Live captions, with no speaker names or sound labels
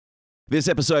This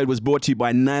episode was brought to you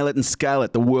by Nail It and Scale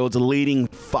It, the world's leading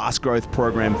fast growth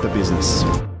program for business.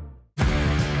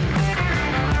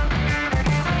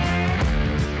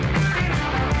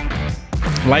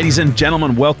 Ladies and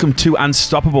gentlemen, welcome to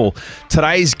Unstoppable.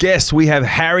 Today's guest, we have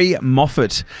Harry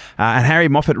Moffitt. And Harry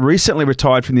Moffitt recently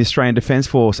retired from the Australian Defence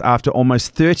Force after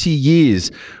almost 30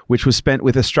 years, which was spent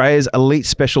with Australia's elite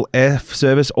special air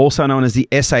service, also known as the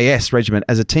SAS Regiment,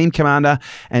 as a team commander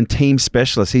and team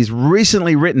specialist. He's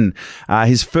recently written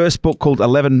his first book called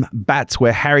 11 Bats,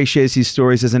 where Harry shares his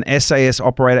stories as an SAS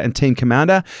operator and team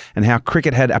commander and how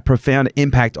cricket had a profound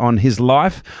impact on his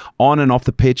life, on and off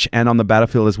the pitch and on the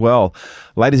battlefield as well.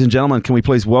 Ladies and gentlemen, can we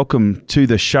please welcome to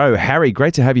the show, Harry?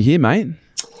 Great to have you here, mate.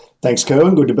 Thanks,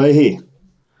 Kerwin. Good to be here.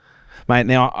 Mate,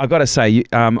 now, I've got to say,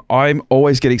 I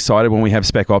always get excited when we have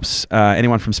Spec Ops,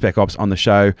 anyone from Spec Ops on the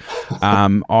show.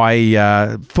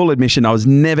 Full admission, I was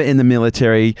never in the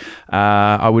military.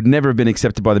 I would never have been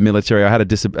accepted by the military. I had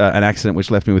an accident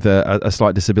which left me with a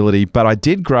slight disability, but I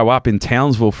did grow up in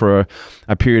Townsville for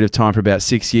a period of time for about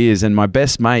 6 years, and my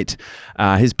best mate,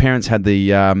 his parents had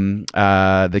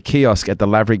the kiosk at the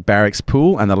Laverick Barracks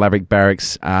pool and the Laverick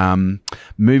Barracks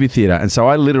movie theatre, and so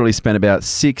I literally spent about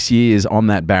 6 years on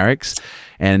that barracks.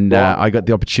 And I got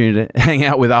the opportunity to hang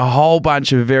out with a whole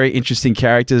bunch of very interesting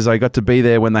characters. I got to be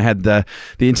there when they had the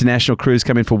international crews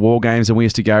come in for war games, and we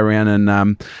used to go around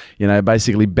and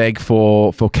basically beg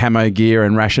for camo gear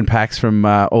and ration packs from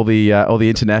all the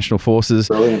international forces.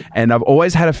 Brilliant. And I've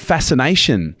always had a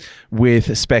fascination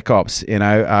with Spec Ops.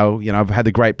 I've had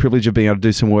the great privilege of being able to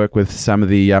do some work with some of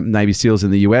the Navy SEALs in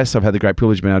the US. I've had the great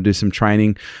privilege of being able to do some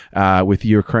training with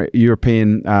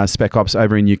European Spec Ops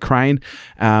over in Ukraine,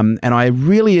 and I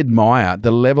really admire the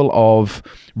level of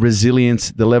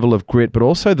resilience, the level of grit, but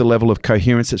also the level of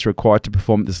coherence that's required to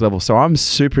perform at this level. So I'm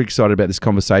super excited about this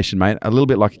conversation, mate. A little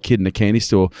bit like a kid in a candy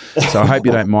store. So I hope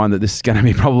you don't mind that this is going to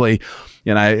be probably,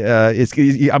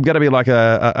 I'm going to be like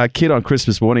a kid on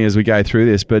Christmas morning as we go through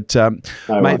this. But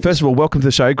mate, first of all, welcome to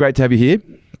the show. Great to have you here.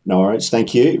 No worries.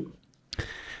 Thank you.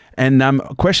 And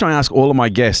a question I ask all of my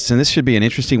guests, and this should be an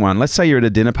interesting one. Let's say you're at a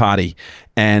dinner party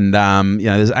and,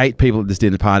 there's 8 people at this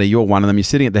dinner party. You're one of them. You're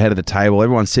sitting at the head of the table.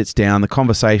 Everyone sits down. The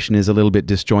conversation is a little bit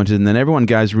disjointed, and then everyone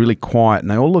goes really quiet and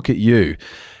they all look at you.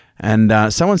 And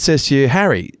someone says to you,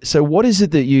 Harry, so what is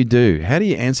it that you do? How do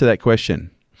you answer that question?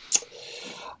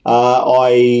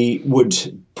 I would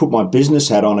put my business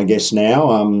hat on, I guess,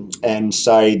 now and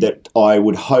say that I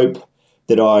would hope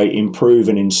that I improve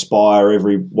and inspire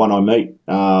everyone I meet.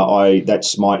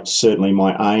 That's certainly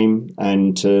my aim,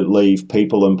 and to leave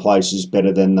people and places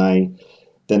better than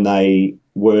they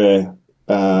were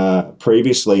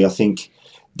previously. I think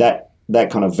that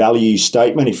kind of value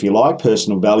statement, if you like,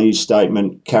 personal value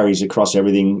statement, carries across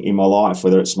everything in my life,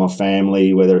 whether it's my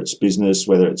family, whether it's business,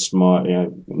 whether it's my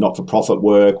not-for-profit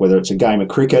work, whether it's a game of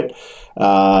cricket.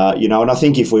 And I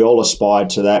think if we all aspired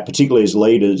to that, particularly as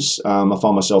leaders, I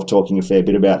find myself talking a fair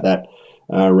bit about that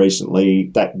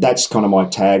recently. That's kind of my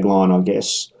tagline, I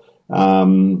guess.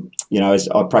 As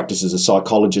I practice as a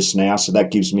psychologist now, so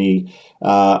that gives me,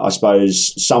 I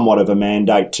suppose, somewhat of a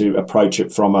mandate to approach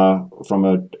it from a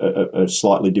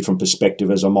slightly different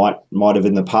perspective, as I might have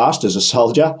in the past as a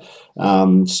soldier.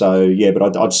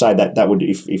 But I'd say that would,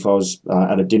 if I was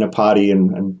at a dinner party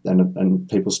and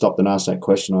people stopped and asked that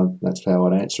question, that's how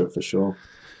I'd answer it for sure.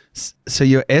 So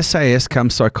you're SAS come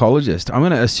psychologist. I'm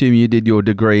going to assume you did your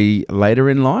degree later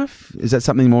in life. Is that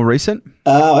something more recent?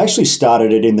 I actually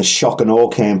started it in the shock and awe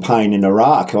campaign in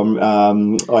Iraq. I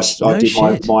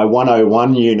did my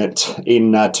 101 unit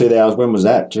in 2000. When was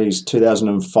that?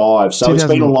 2005. So it's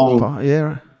been a long.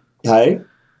 Yeah. Hey.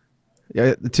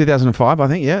 Yeah, 2005, I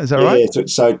think. Yeah, is that right? Yeah.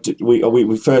 So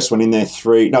we first went in there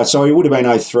it would have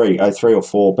been 03 or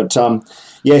 04. But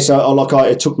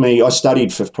it took me. I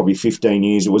studied for probably 15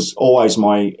 years. It was always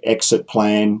my exit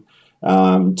plan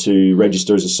to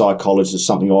register as a psychologist.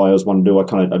 Something I always wanted to do. I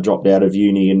dropped out of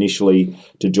uni initially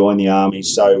to join the army,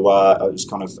 so it was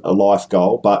kind of a life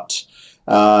goal. But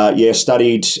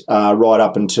studied right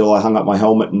up until I hung up my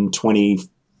helmet in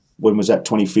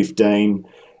 2015.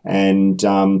 And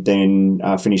then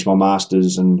finished my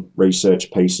master's and research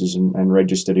pieces and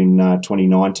registered in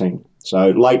 2019. So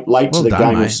late to the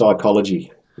game, mate, of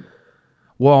psychology.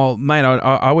 Well, mate,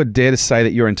 I would dare to say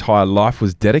that your entire life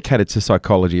was dedicated to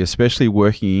psychology, especially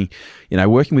working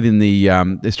within the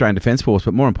Australian Defence Force,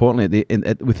 but more importantly,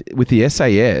 with the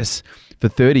SAS for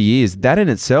 30 years. That in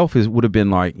itself would have been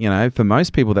like, for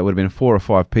most people, that would have been 4 or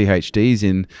 5 PhDs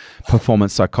in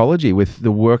performance psychology with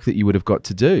the work that you would have got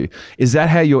to do. Is that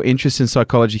how your interest in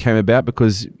psychology came about?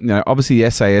 Because, obviously the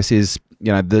SAS is,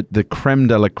 the creme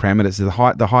de la creme. It's the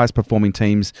highest performing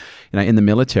teams, in the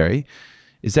military.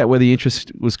 Is that where the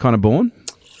interest was kind of born?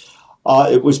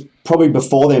 It was probably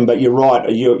before then, but you're right.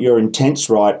 You're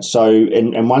intense, right? So,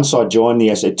 and once I joined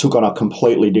the S, it took on a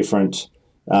completely different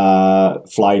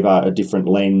flavour, a different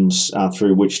lens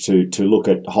through which to look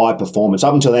at high performance.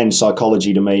 Up until then,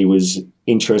 psychology to me was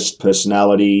interest,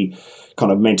 personality,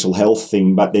 kind of mental health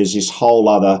thing. But there's this whole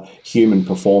other human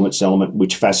performance element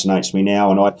which fascinates me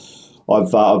now, and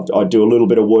I do a little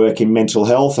bit of work in mental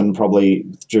health, and probably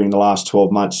during the last 12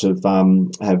 months have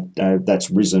that's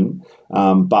risen.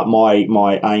 But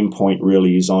my aim point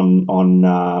really is on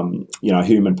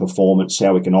human performance,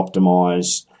 how we can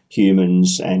optimise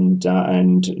humans, and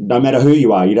no matter who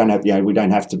you are, we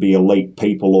don't have to be elite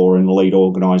people or in elite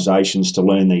organisations to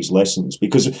learn these lessons,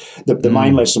 because the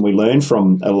main lesson we learn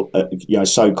from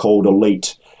so-called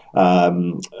elite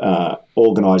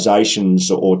organisations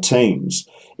or teams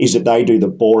is that they do the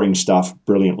boring stuff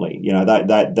brilliantly.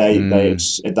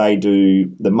 They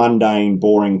do the mundane,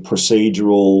 boring,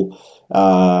 procedural,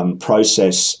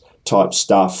 process type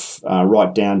stuff,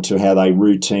 right down to how they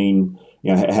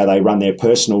how they run their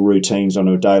personal routines on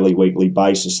a daily, weekly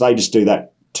basis. They just do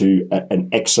that to an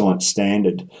excellent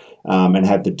standard, and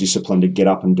have the discipline to get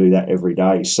up and do that every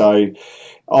day. So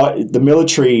the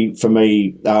military, for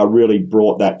me, really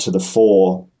brought that to the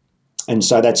fore. And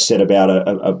so that set about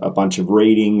a bunch of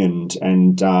reading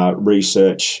and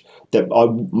research that I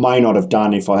may not have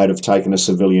done if I had have taken a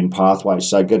civilian pathway.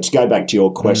 So to go back to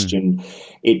your question,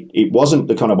 it wasn't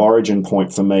the kind of origin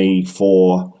point for me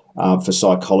for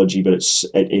psychology, but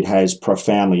it has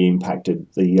profoundly impacted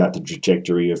the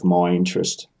trajectory of my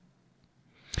interest.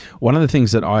 One of the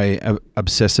things that I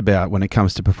obsess about when it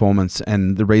comes to performance,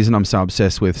 and the reason I'm so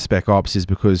obsessed with Spec Ops, is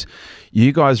because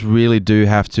you guys really do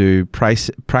have to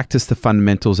practice the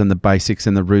fundamentals and the basics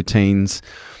and the routines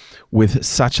with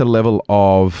such a level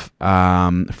of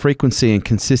frequency and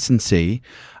consistency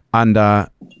under,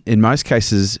 in most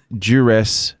cases,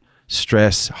 duress,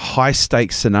 stress,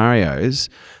 high-stakes scenarios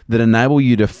that enable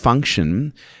you to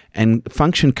function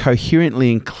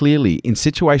coherently and clearly in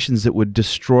situations that would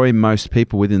destroy most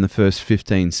people within the first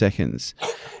 15 seconds.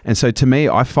 And so to me,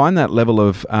 I find that level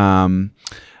of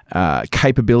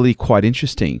capability quite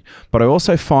interesting. But I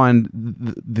also find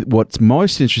what's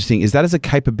most interesting is that as a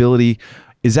capability,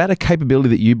 is that a capability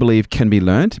that you believe can be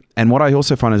learned? And what I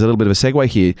also find is a little bit of a segue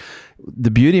here.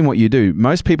 The beauty in what you do,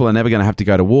 most people are never going to have to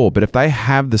go to war, but if they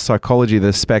have the psychology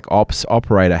the Spec Ops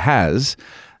operator has,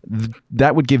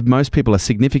 that would give most people a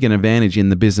significant advantage in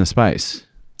the business space.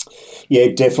 Yeah,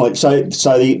 definitely. So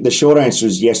the short answer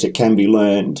is yes, it can be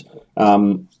learned.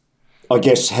 I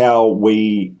guess how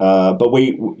but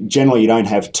we generally don't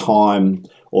have time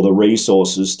or the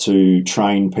resources to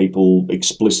train people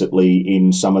explicitly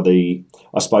in some of the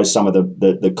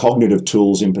cognitive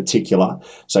tools in particular.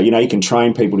 So, you can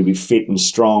train people to be fit and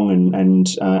strong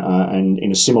and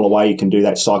in a similar way you can do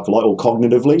that psychologically or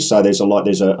cognitively. So there's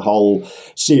a whole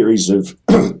series of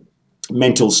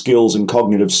mental skills and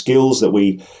cognitive skills that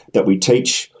we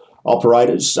teach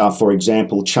operators. For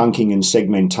example, chunking and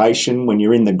segmentation. When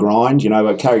you're in the grind,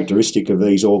 a characteristic of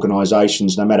these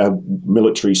organisations, no matter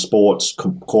military, sports,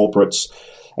 corporates,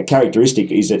 a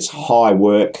characteristic is its high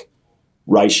work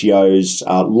ratios,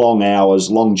 long hours,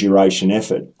 long duration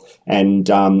effort, and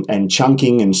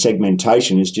chunking and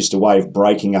segmentation is just a way of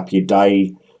breaking up your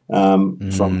day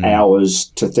from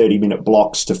hours to 30-minute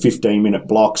blocks to 15-minute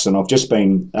blocks. And I've just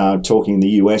been talking in the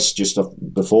US just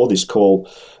before this call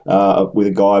with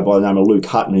a guy by the name of Luke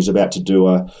Hutton, who's about to do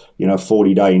a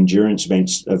 40-day endurance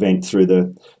event through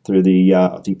the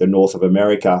I think the North of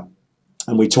America.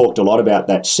 And we talked a lot about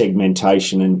that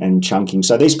segmentation and chunking.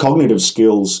 So these cognitive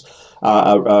skills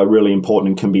are really important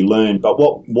and can be learned. But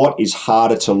what is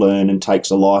harder to learn and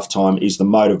takes a lifetime is the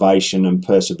motivation and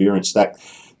perseverance, that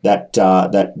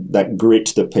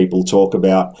grit that people talk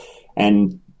about,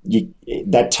 and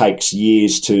that takes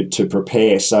years to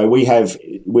prepare. So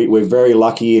we're very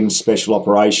lucky in special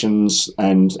operations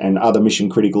and other mission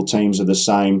critical teams are the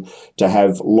same, to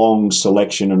have long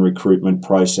selection and recruitment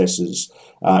processes.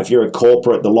 If you're a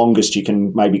corporate, the longest you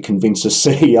can maybe convince a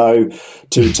CEO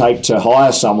to take to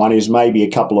hire someone is maybe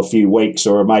a few weeks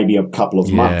or maybe a couple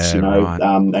of months, right.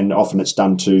 And often it's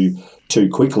done to too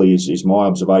quickly is my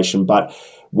observation. But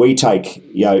we take,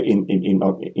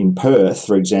 in Perth,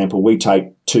 for example, we take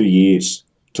 2 years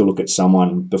to look at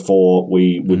someone before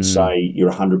we would say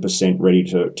you're 100% ready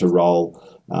to roll,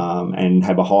 and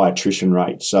have a high attrition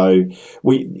rate. So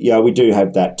we do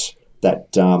have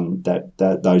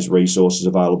those resources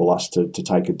available us to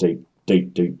take a deep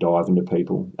dive into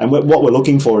people. And what we're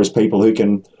looking for is people who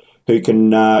can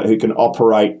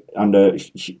operate under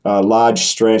large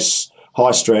stress,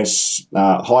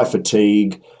 high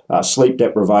fatigue, sleep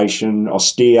deprivation,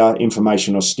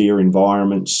 information austere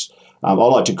environments. I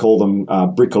like to call them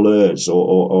bricoleurs,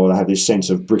 or they have this sense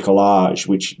of bricolage,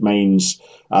 which means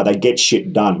they get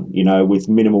shit done, with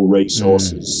minimal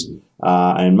resources,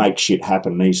 and make shit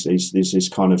happen. There's this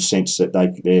kind of sense that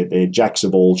they're jacks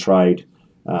of all trade,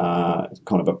 kind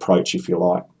of approach, if you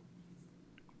like.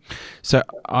 So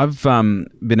I've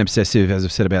been obsessive, as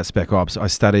I've said, about Spec Ops. I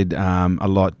studied a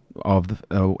lot of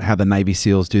how the Navy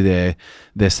SEALs do their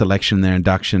selection, their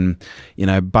induction.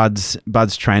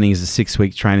 Bud's training is a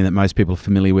 6-week training that most people are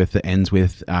familiar with, that ends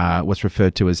with what's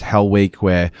referred to as Hell Week,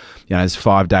 where there's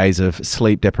 5 days of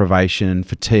sleep deprivation,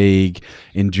 fatigue,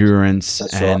 endurance,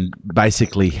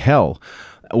 basically hell.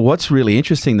 What's really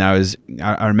interesting, though, is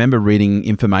I remember reading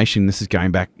information, this is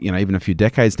going back, even a few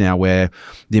decades now, where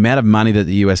the amount of money that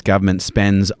the US government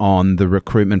spends on the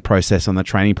recruitment process, on the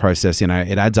training process, it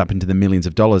adds up into the millions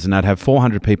of dollars. And they'd have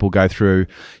 400 people go through,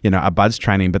 a BUDS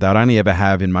training, but they'd only ever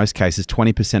have, in most cases,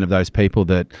 20% of those people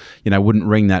that, wouldn't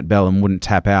ring that bell and wouldn't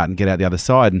tap out and get out the other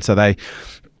side. And so they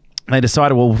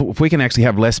decided, well, if we can actually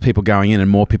have less people going in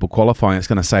and more people qualifying, it's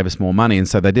going to save us more money. And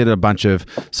so they did a bunch of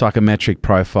psychometric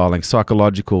profiling,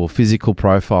 psychological, physical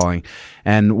profiling.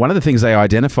 And one of the things they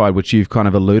identified, which you've kind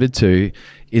of alluded to,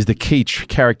 is the key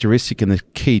characteristic and the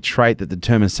key trait that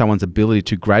determines someone's ability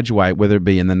to graduate, whether it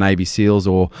be in the Navy SEALs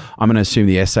or I'm going to assume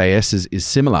the SAS is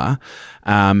similar,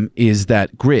 is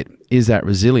that grit, is that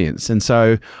resilience. And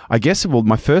so I guess,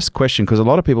 my first question, because a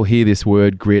lot of people hear this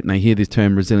word grit and they hear this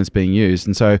term resilience being used.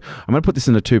 And so I'm going to put this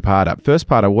in a two-parter. First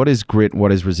part, what is grit,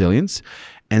 what is resilience?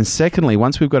 And secondly,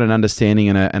 once we've got an understanding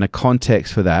and a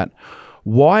context for that,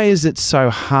 why is it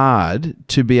so hard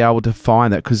to be able to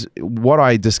find that? Because what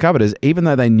I discovered is, even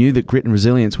though they knew that grit and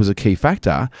resilience was a key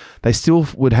factor, they still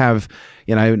would have,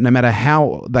 no matter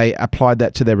how they applied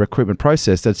that to their recruitment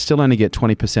process, they'd still only get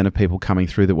 20% of people coming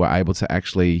through that were able to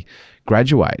actually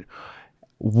graduate.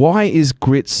 Why is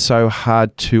grit so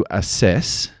hard to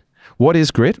assess? What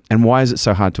is grit, and why is it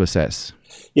so hard to assess?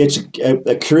 Yeah, it's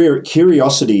a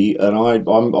curiosity, and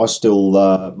I still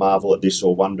marvel at this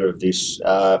or wonder of this.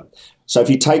 So if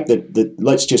you take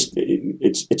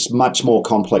it's much more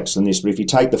complex than this, but if you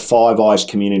take the Five Eyes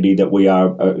community that we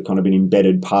are kind of an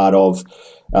embedded part of,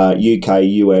 UK,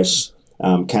 US,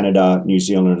 Canada, New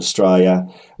Zealand and Australia,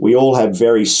 we all have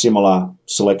very similar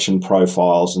selection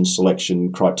profiles and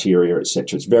selection criteria,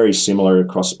 etc. It's very similar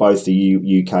across both the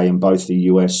UK and both the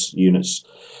US units.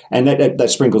 And that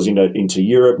sprinkles into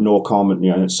Europe, Norcom, and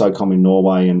it's SOCOM in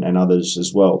Norway and others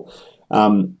as well.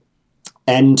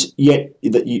 And yet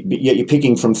you're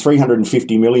picking from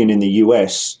 350 million in the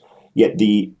US, yet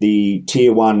the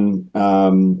tier one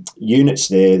units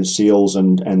there, the SEALs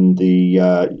and the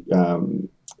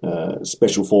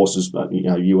special forces,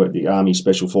 the Army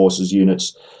Special Forces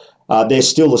units, they're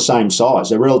still the same size.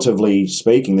 They're relatively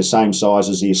speaking the same size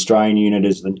as the Australian unit,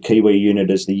 as the Kiwi unit,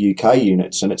 as the UK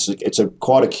units, and it's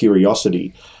quite a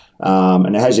curiosity.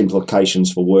 And it has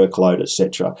implications for workload,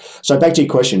 etc. So back to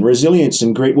your question, resilience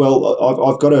and grit. Well,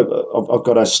 I've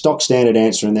got a stock standard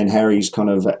answer, and then Harry's kind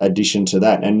of addition to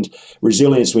that. And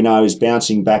resilience, we know, is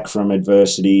bouncing back from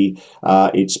adversity.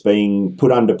 It's being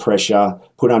put under pressure,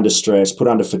 put under stress, put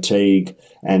under fatigue,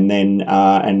 and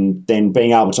then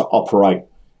being able to operate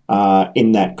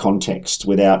in that context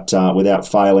without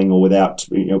failing or without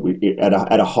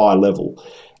at a high level.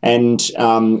 And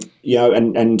and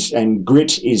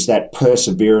grit is that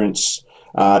perseverance,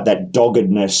 that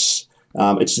doggedness.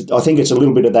 I think it's a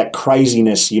little bit of that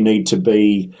craziness you need to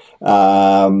be.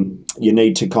 You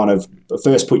need to kind of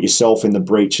first put yourself in the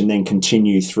breach and then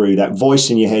continue through. That voice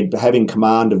in your head, having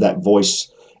command of that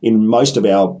voice in most of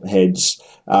our heads,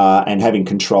 and having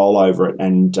control over it,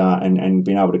 and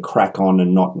being able to crack on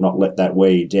and not let that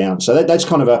wear you down. So that's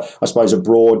kind of a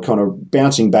broad kind of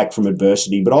bouncing back from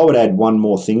adversity. But I would add one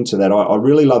more thing to that. I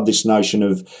really love this notion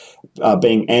of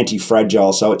being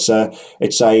anti-fragile. So it's a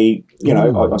I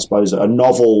suppose a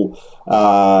novel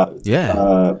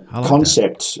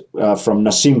concept from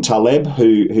Nassim Taleb,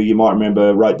 who you might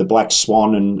remember wrote The Black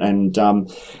Swan, and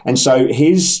so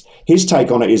his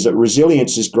take on it is that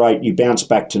resilience is great. You bounce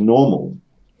back to normal.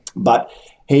 But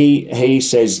he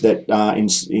says that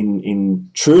in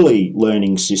truly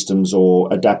learning systems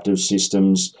or adaptive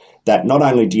systems, that not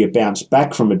only do you bounce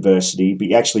back from adversity, but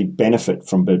you actually benefit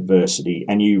from adversity,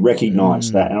 and you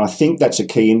recognise that. And I think that's a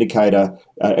key indicator,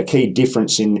 a key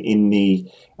difference in the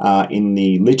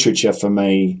literature for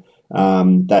me.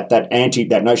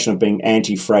 That notion of being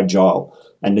anti-fragile,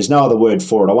 and there's no other word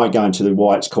for it. I won't go into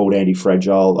why it's called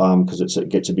anti-fragile because it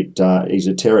gets a bit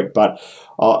esoteric, but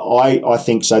I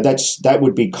think so. That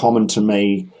would be common to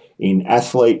me in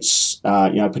athletes.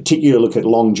 Particularly look at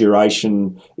long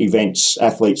duration events,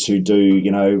 athletes who do,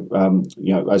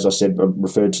 as I said, I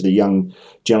referred to the young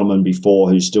gentleman before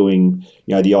who's doing,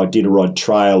 the Iditarod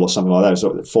Trail or something like that.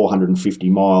 It's 450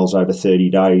 miles over 30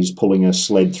 days, pulling a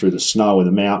sled through the snow in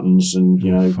the mountains, and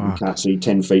you can't see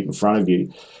 10 feet in front of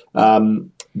you.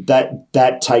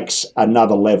 That takes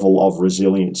another level of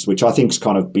resilience, which I think is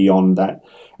kind of beyond that,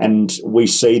 and we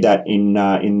see that in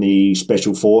the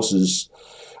special forces.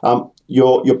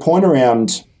 Your point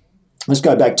around, let's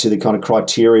go back to the kind of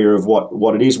criteria of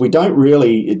what it is. We don't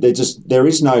really, there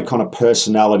is no kind of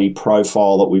personality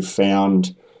profile that we've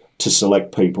found to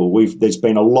select people. There's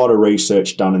been a lot of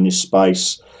research done in this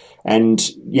space, and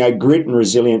grit and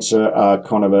resilience are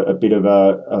kind of a bit of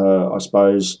I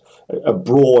suppose, a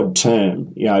broad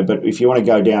term. But if you want to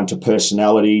go down to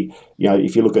personality,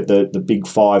 if you look at the big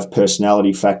 5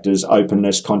 personality factors: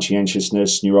 openness,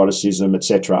 conscientiousness, neuroticism,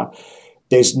 etc.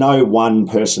 There's no one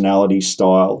personality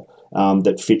style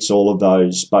that fits all of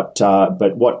those, but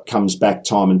what comes back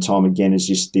time and time again is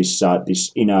just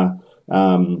this inner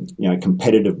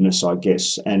competitiveness, I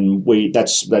guess. And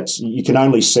that's you can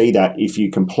only see that if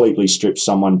you completely strip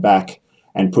someone back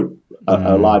and put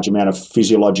a large amount of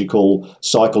physiological,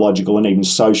 psychological, and even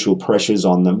social pressures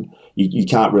on them. You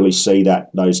can't really see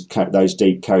those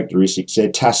deep characteristics. They're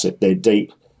tacit, they're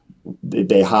deep.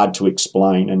 They're hard to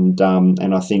explain, and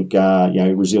I think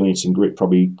resilience and grit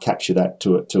probably capture that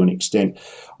to an extent.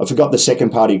 I forgot the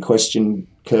second part of your question,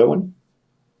 Kerwin.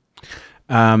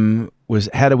 Was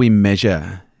how do we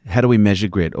measure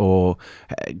grit? Or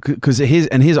because here's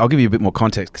I'll give you a bit more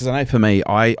context, because I know for me,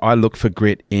 I look for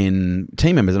grit in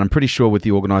team members, and I'm pretty sure with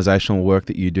the organizational work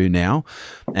that you do now,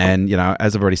 and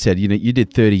as I've already said, you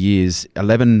did 30 years,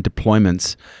 11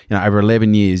 deployments, over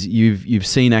 11 years, you've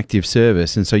seen active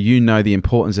service, and so the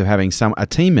importance of having a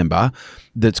team member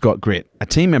that's got grit, a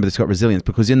team member that's got resilience,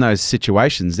 because in those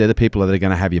situations, they're the people that are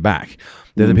going to have your back.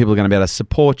 They're the people who are going to be able to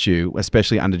support you,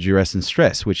 especially under duress and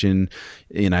stress, which in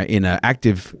an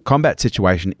active combat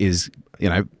situation is,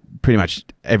 pretty much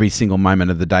every single moment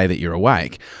of the day that you're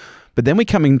awake. But then we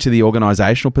come into the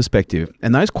organizational perspective,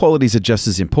 and those qualities are just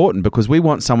as important, because we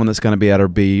want someone that's going to be able to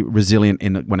be resilient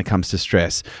when it comes to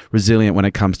stress, resilient when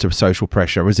it comes to social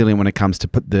pressure, resilient when it comes to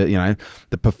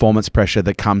the performance pressure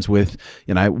that comes with,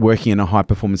 working in a high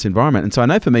performance environment. And so I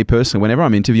know for me personally, whenever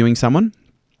I'm interviewing someone,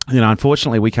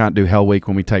 unfortunately, we can't do Hell Week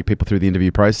when we take people through the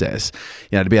interview process,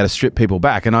 to be able to strip people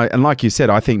back. And like you said,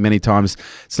 I think many times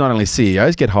it's not only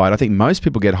CEOs get hired. I think most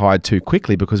people get hired too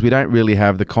quickly because we don't really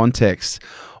have the context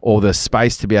or the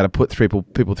space to be able to put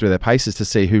people through their paces to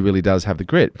see who really does have the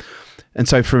grit. And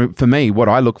so for me, what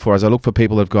I look for is I look for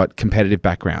people who've got competitive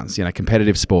backgrounds,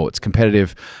 competitive sports,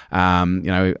 competitive,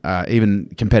 even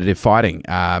competitive fighting,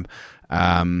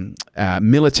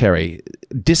 military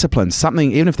discipline,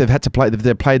 something, even if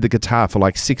they've played the guitar for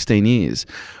like 16 years.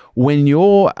 When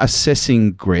you're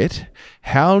assessing grit,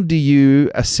 how do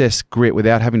you assess grit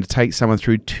without having to take someone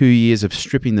through 2 years of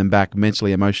stripping them back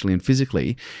mentally, emotionally, and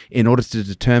physically in order to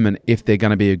determine if they're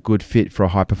going to be a good fit for a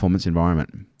high performance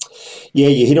environment? Yeah,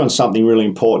 you hit on something really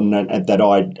important that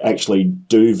I actually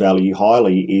do value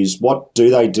highly, is what do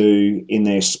they do in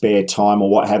their spare time, or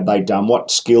what have they done?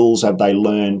 What skills have they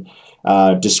learned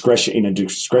in a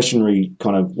discretionary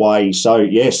kind of way? So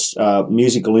yes,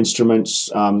 musical instruments.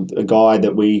 A guy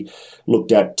that we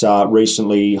looked at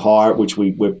recently, which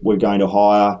we're going to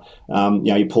hire.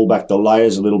 You pull back the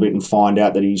layers a little bit and find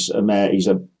out that he's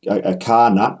a car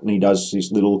nut, and he does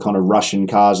these little kind of Russian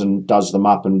cars and does them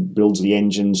up and builds the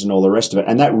engines and all the rest of it.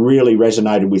 And that really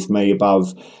resonated with me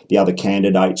above the other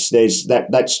candidates.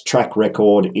 That's track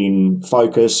record in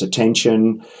focus,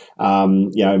 attention,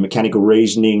 mechanical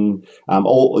reasoning, a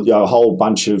whole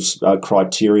bunch of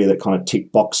criteria that kind of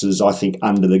tick boxes, I think,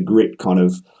 under the grit kind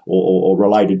of, or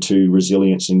related to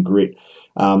resilience and grit.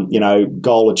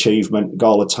 Goal achievement,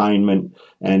 goal attainment,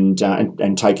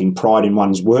 and taking pride in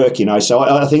one's work. So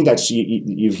I think that's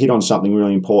you've hit on something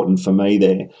really important for me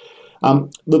there.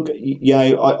 Look,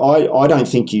 I don't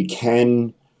think you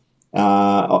can.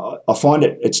 I find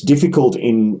it's difficult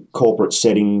in corporate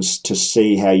settings to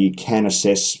see how you can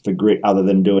assess for grit other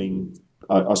than doing,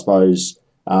 I suppose,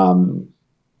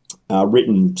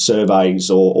 written surveys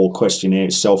or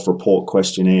questionnaires, self-report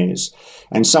questionnaires,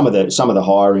 and some of the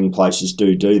hiring places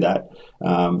do that.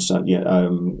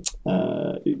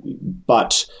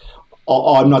 But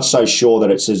I'm not so sure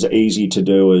that it's as easy to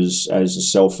do as a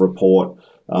self-report.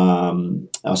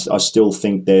 I still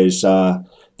think there's a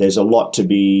lot to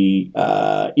be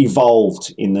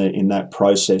evolved in that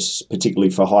process, particularly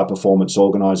for high performance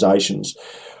organisations.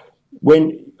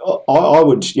 When I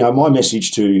would, my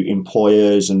message to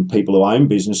employers and people who own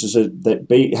businesses is that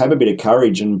have a bit of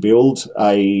courage and build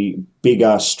a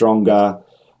bigger, stronger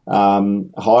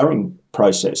hiring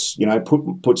process.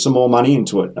 Put some more money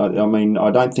into it. I mean,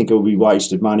 I don't think it will be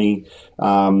wasted money,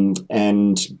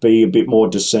 and be a bit more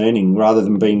discerning rather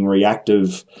than being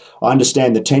reactive. I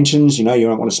understand the tensions. You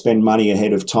don't want to spend money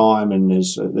ahead of time, and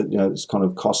there's kind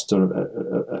of cost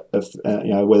to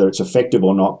whether it's effective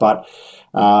or not. But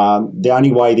the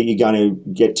only way that you're going to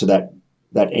get to that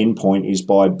end point is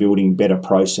by building better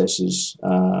processes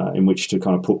in which to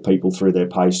kind of put people through their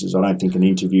paces. I don't think an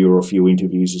interview or a few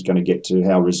interviews is going to get to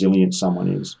how resilient someone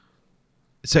is.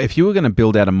 So if you were going to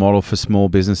build out a model for small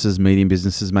businesses, medium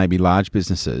businesses, maybe large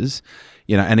businesses,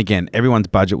 and again, everyone's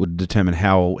budget would determine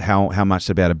how much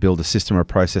they're about to build a system or a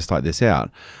process like this out.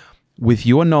 With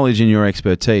your knowledge and your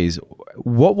expertise,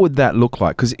 what would that look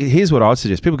like? Because here's what I would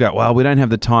suggest. People go, well, we don't have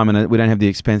the time and we don't have the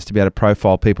expense to be able to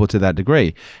profile people to that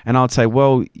degree. And I'd say,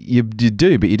 well, you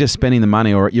do, but you're just spending the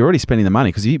money, or you're already spending the money,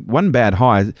 because one bad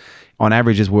hire on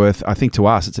average is worth, I think to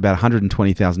us, it's about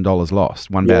 $120,000 lost,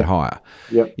 one bad hire.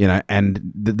 Yep. And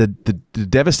the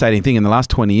devastating thing in the last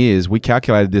 20 years, we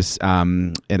calculated this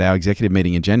at our executive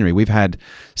meeting in January. We've had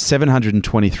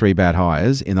 723 bad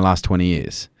hires in the last 20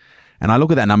 years. And I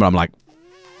look at that number, I'm like,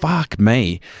 fuck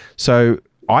me. So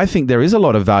I think there is a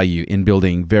lot of value in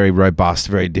building very robust,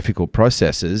 very difficult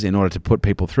processes in order to put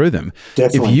people through them.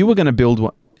 Definitely. If you were going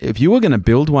to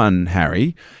build one,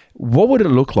 Harry, what would it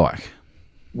look like?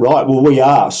 Right. Well, we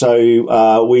are.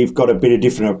 So we've got a bit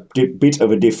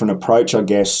of a different approach, I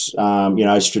guess.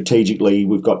 Strategically,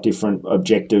 we've got different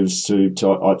objectives to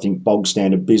I think bog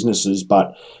standard businesses,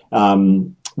 but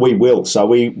we will. So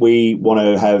we want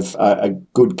to have a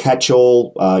good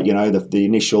catch-all. The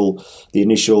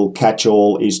initial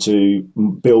catch-all is to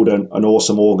build an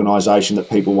awesome organisation that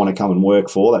people want to come and work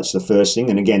for. That's the first thing.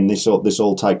 And again, this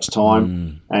all takes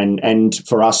time. And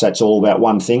for us, that's all about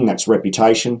one thing. That's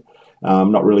reputation.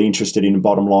 I'm not really interested in the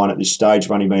bottom line at this stage.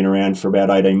 We've only been around for about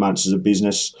 18 months as a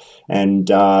business, and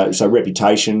so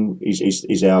reputation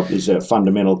is our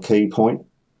fundamental key point.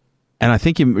 And I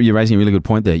think you're raising a really good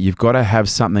point there. You've got to have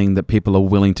something that people are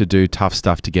willing to do tough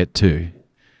stuff to get to. You've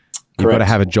Correct. got to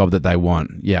have a job that they want.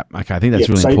 Yeah. Okay. I think that's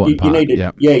really important part.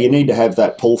 You need to have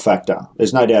that pull factor.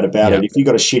 There's no doubt about it. If you've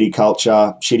got a shitty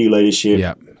culture, shitty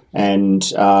leadership, and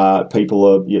people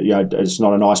are, it's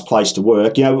not a nice place to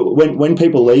work. When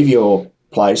people leave your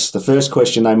place, the first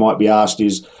question they might be asked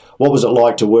is, what was it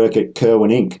like to work at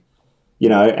Kerwin Inc.?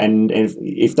 And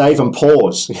if they even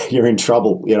pause, you're in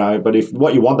trouble, But if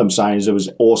what you want them saying is it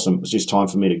was awesome, it's just time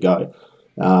for me to go.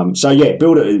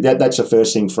 Build it. That's the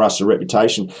first thing for us, a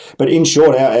reputation. But in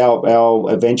short, our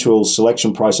eventual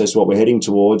selection process, what we're heading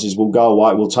towards is we'll go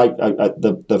away. We'll take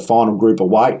the final group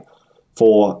away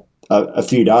for a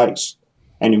few days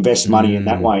and invest money in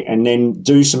that way, and then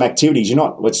do some activities.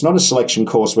 It's not a selection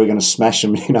course. We're going to smash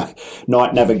them,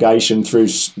 night navigation through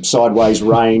sideways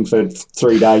rain for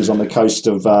 3 days on the coast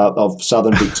of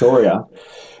southern Victoria.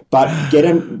 But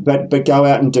but go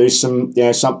out and do some,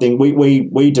 something.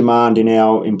 We demand in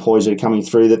our employees that are coming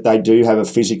through that they do have a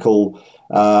physical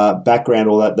background,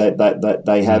 or that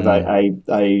they have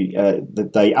that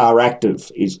they are active.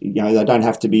 They don't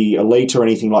have to be elite or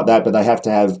anything like that, but they have to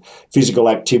have physical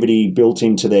activity built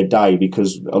into their day,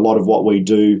 because a lot of what we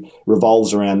do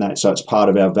revolves around that. So it's part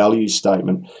of our values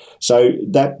statement. So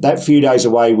that few days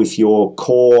away with your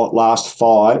core last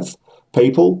 5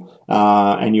 people,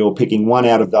 and you're picking one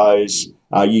out of those,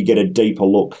 you get a deeper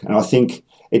look. And I think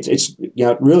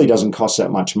it really doesn't cost that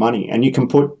much money. And you can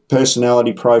put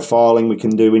personality profiling. We can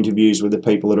do interviews with the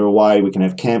people that are away. We can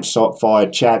have campfire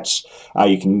chats.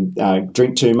 You can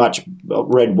drink too much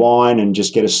red wine and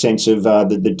just get a sense of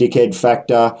the dickhead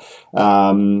factor.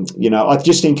 I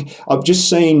just think I've just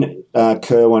seen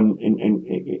Kerwin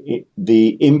in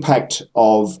the impact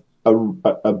of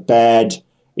a bad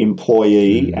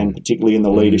employee, and particularly in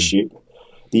the leadership.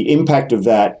 The impact of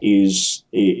that is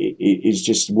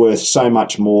just worth so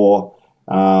much more,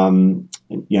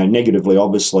 negatively,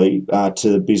 obviously, to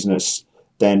the business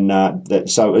then that.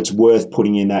 So it's worth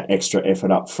putting in that extra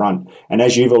effort up front. And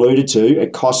as you've alluded to,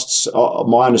 it costs.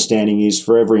 My understanding is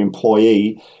for every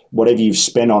employee, whatever you've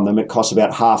spent on them, it costs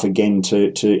about half again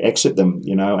to exit them,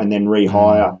 and then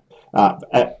rehire. At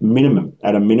a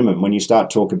minimum. When you start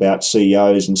talk about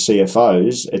CEOs and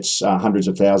CFOs, it's hundreds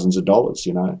of thousands of dollars.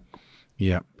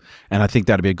 Yeah. And I think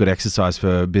that'd be a good exercise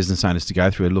for business owners to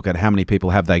go through and look at how many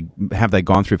people have they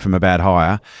gone through from a bad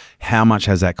hire, how much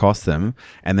has that cost them,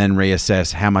 and then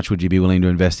reassess how much would you be willing to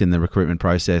invest in the recruitment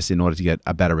process in order to get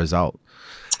a better result.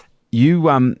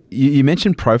 You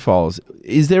mentioned profiles.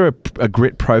 Is there a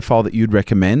grit profile that you'd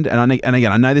recommend? And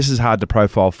again, I know this is hard to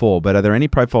profile for, but are there any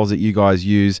profiles that you guys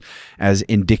use as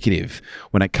indicative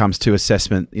when it comes to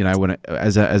assessment?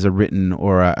 As a written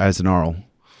or as an oral?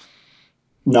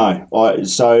 No, I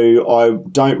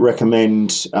don't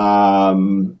recommend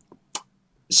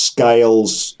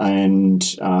scales and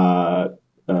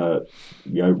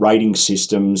rating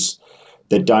systems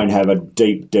that don't have a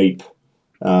deep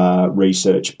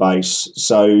research base.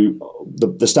 So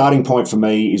the starting point for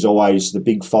me is always the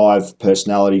big 5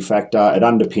 personality factor. It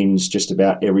underpins just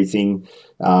about everything,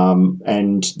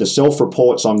 and the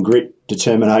self-reports on grit,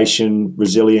 determination,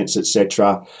 resilience,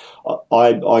 etc.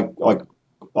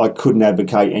 I couldn't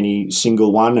advocate any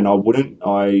single one, and I wouldn't.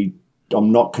 I'm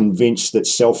not convinced that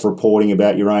self-reporting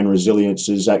about your own resilience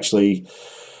is actually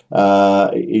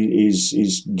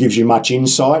gives you much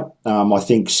insight. I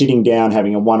think sitting down,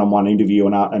 having a one-on-one interview,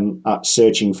 and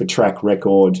searching for track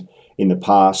record in the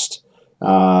past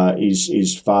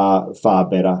is far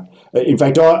better. In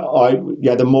fact,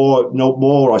 the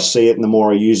more I see it and the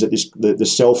more I use it, the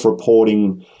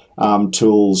self-reporting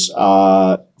tools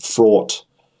are fraught.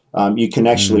 You can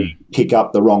actually pick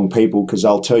up the wrong people because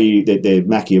they'll tell you that they're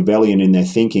Machiavellian in their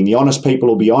thinking. The honest people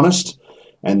will be honest,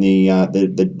 and the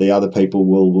other people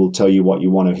will tell you what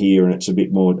you want to hear, and it's a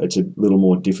little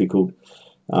more difficult.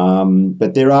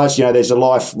 But there's a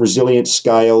life resilience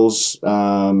scales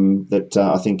that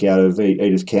I think out of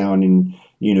Edith Cowan in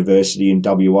University in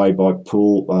WA by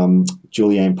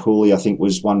Julianne Pooley, I think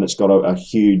was one that's got a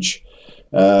huge.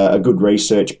 A good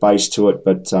research base to it,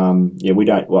 but I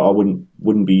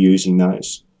wouldn't be using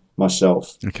those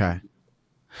myself. Okay.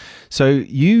 So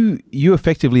you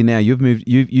effectively now you're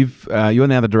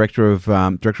now the director of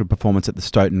performance at the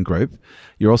Stoughton Group.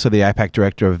 You're also the APAC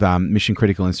director of Mission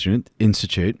Critical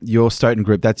Institute. Your Stoughton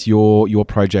Group, that's your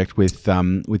project with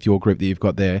your group that you've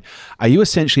got there. Are you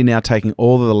essentially now taking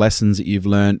all of the lessons that you've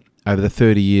learned over the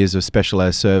 30 years of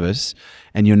specialised service,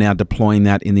 and you're now deploying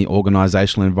that in the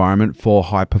organisational environment for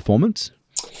high performance?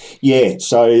 Yeah,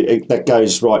 so that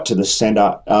goes right to the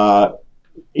centre.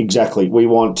 Exactly. We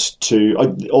want to,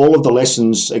 all of the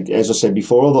lessons, as I said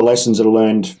before, all the lessons that are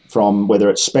learned from whether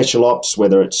it's special ops,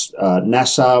 whether it's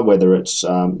NASA, whether it's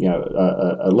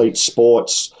elite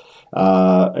sports,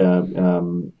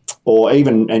 or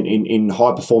even in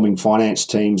high performing finance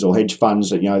teams or hedge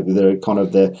funds that that are kind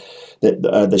of the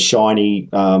shiny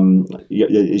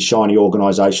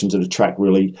organisations that attract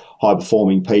really high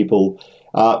performing people.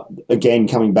 Again,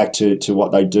 coming back to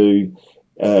what they do,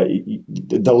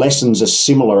 the lessons are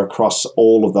similar across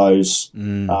all of those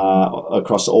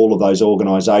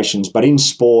organisations. But in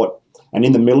sport and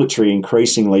in the military,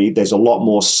 increasingly, there's a lot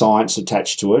more science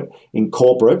attached to it. In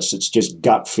corporates, it's just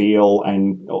gut feel,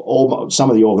 and some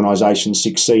of the organisations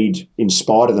succeed in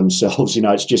spite of themselves.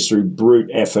 It's just through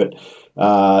brute effort,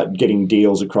 getting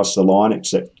deals across the line,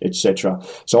 etc.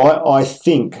 So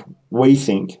we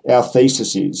think our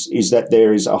thesis is that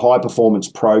there is a high performance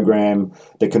program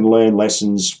that can learn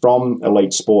lessons from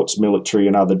elite sports, military,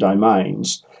 and other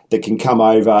domains that can come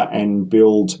over and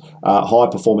build high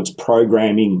performance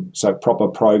programming, so proper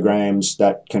programs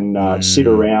that can sit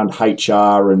around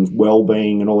HR and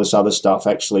well-being and all this other stuff,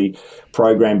 actually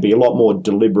be a lot more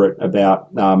deliberate about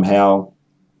how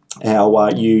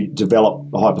you develop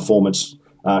high performance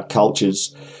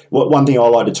cultures. One thing I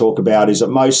like to talk about is that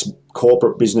most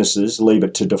corporate businesses leave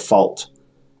it to default,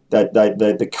 that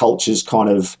the culture's kind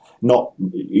of not,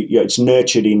 it's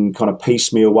nurtured in kind of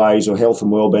piecemeal ways, or health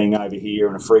and wellbeing over here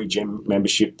and a free gym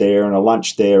membership there and a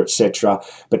lunch there, etc.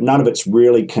 But none of it's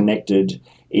really connected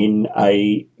in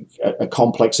a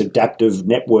complex adaptive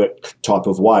network type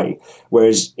of way.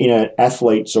 Whereas in an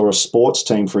athletes or a sports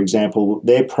team, for example,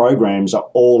 their programs are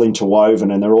all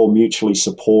interwoven and they're all mutually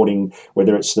supporting,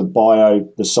 whether it's the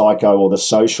bio, the psycho, or the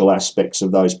social aspects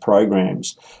of those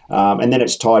programs. And then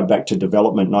it's tied back to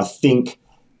development. And I think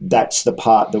that's the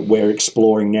part that we're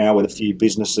exploring now with a few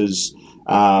businesses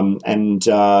Our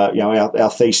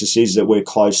thesis is that we're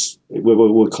close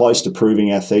to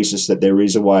proving our thesis that there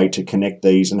is a way to connect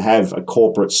these and have a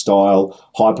corporate style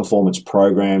high performance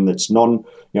program that's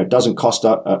it doesn't cost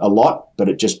a lot, but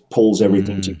it just pulls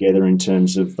everything together in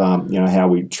terms of how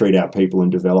we treat our people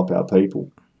and develop our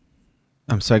people.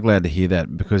 I'm so glad to hear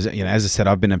that, because as I said,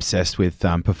 I've been obsessed with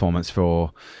performance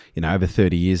for over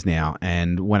 30 years now,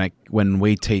 and when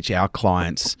we teach our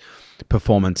clients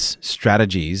performance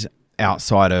strategies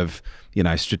outside of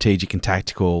strategic and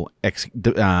tactical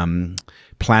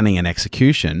planning and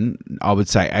execution, I would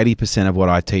say 80% of what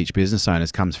I teach business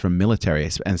owners comes from military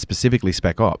and specifically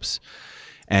spec ops.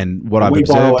 And what I've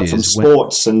observed is from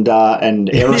sports and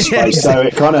aerospace, so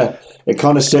it kind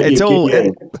of set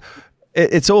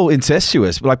It's all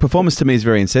incestuous. Like, performance to me is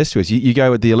very incestuous. You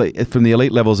go with from the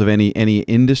elite levels of any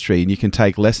industry, and you can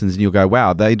take lessons, and you'll go,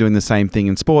 wow, they're doing the same thing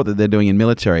in sport that they're doing in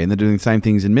military, and they're doing the same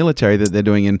things in military that they're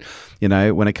doing in,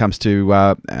 when it comes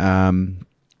to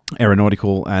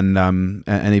aeronautical and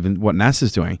even what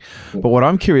NASA's doing. But what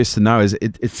I'm curious to know is,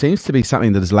 it seems to be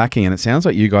something that is lacking, and it sounds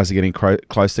like you guys are getting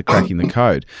close to cracking the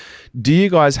code. Do you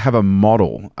guys have a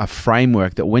model, a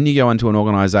framework that when you go into an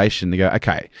organization, you go,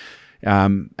 okay,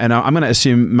 and I'm going to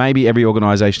assume maybe every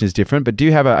organization is different, but do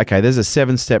you have there's a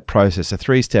 7-step process, a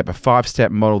 3-step, a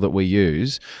 5-step model that we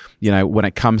use, when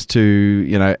it comes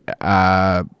to,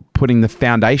 putting the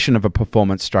foundation of a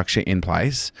performance structure in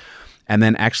place, and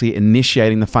then actually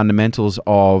initiating the fundamentals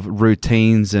of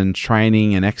routines and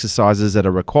training and exercises that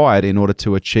are required in order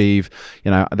to achieve,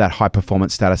 that high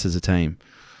performance status as a team?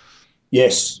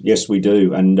 Yes, we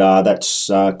do. And that's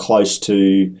close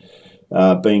to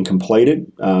being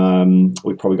completed.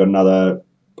 We've probably got another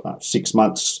 6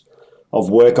 months of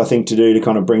work, I think, to do to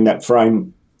kind of bring that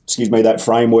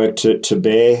framework to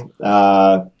bear.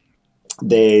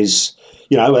 There's,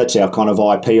 that's our kind of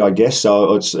IP, I guess.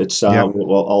 So it's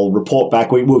I'll report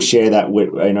back. We will share that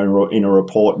in a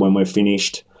report when we're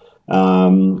finished,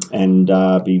 and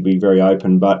be very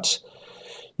open. But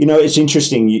it's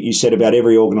interesting. You said about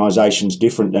every organisation's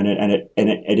different, and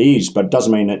it is, but it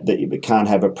doesn't mean that you can't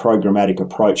have a programmatic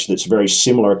approach that's very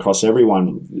similar across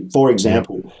everyone. For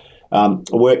example, I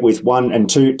work with one and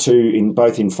two in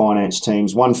both in finance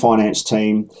teams. One finance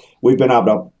team, we've been able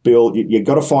to build. You've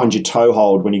got to find your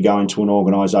toehold when you go into an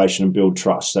organisation and build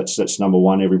trust. That's number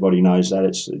one. Everybody knows that.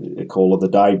 It's a call of the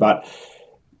day. But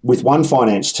with one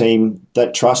finance team,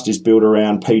 that trust is built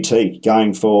around PT,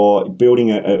 building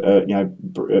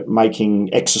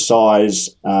making exercise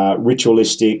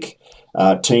ritualistic,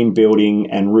 team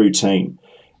building, and routine.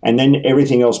 And then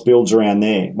everything else builds around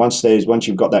there. Once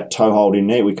you've got that toehold in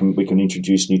there, we can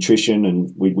introduce nutrition,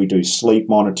 and we do sleep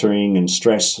monitoring and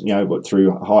stress,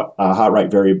 through heart rate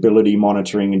variability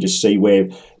monitoring, and just see where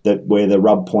the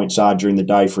rub points are during the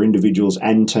day for individuals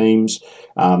and teams.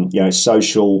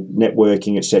 Social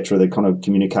networking, etc. The kind of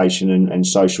communication and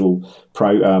social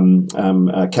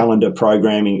calendar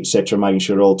programming, etc. Making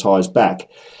sure it all ties back.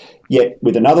 Yet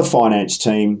with another finance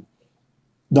team,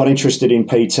 not interested in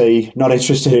PT, not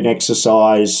interested in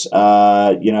exercise,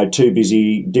 too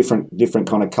busy, different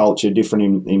kind of culture,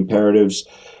 different imperatives.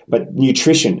 But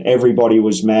nutrition, everybody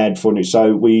was mad for it.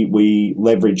 So we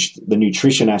leveraged the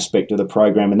nutrition aspect of the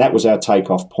program, and that was our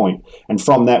takeoff point. And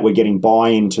from that, we're getting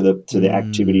buy-in to the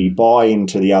activity, buy-in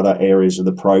to the other areas of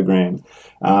the program.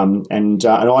 And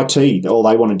IT, all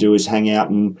they want to do is hang out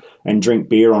and drink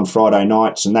beer on Friday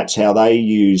nights, and that's how they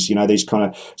use, these kind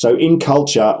of. So in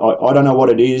culture, I don't know what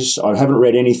it is. I haven't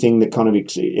read anything that kind of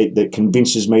that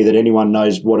convinces me that anyone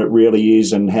knows what it really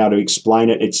is and how to explain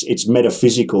it. It's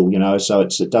metaphysical, so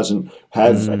it doesn't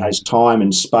have it has time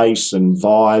and space and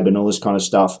vibe and all this kind of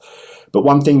stuff. But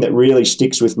one thing that really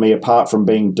sticks with me, apart from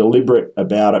being deliberate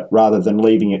about it rather than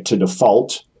leaving it to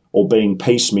default or being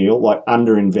piecemeal, like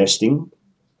underinvesting,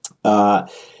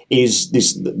 is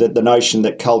the notion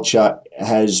that culture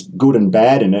has good and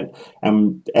bad in it,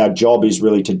 and our job is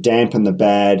really to dampen the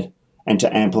bad and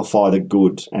to amplify the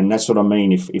good. And that's what I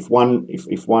mean. If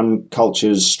one culture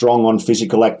is strong on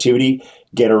physical activity,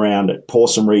 get around it, pour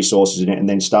some resources in it, and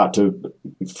then start to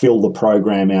fill the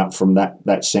program out from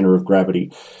that center of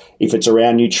gravity. If it's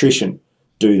around nutrition,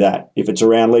 do that. If it's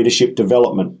around leadership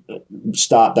development,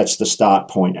 that's the start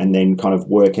point, and then kind of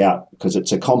work out, because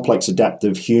it's a complex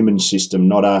adaptive human system,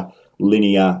 not a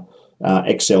linear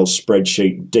Excel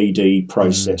spreadsheet DD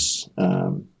process.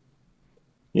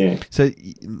 So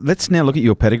let's now look at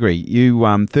your pedigree. You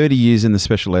 30 years in the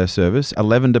Special Air Service,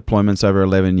 11 deployments over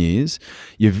 11 years.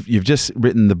 You've just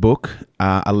written the book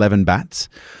 11 Bats.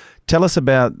 Tell us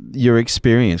about your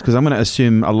experience, because I'm going to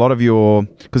assume a lot of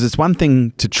because it's one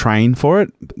thing to train for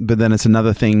it, but then it's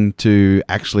another thing to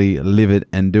actually live it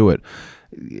and do it.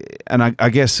 And I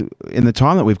guess in the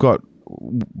time that we've got,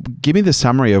 give me the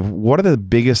summary of what are the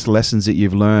biggest lessons that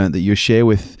you've learned that you share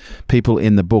with people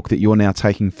in the book that you're now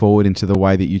taking forward into the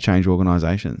way that you change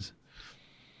organisations.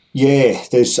 Yeah,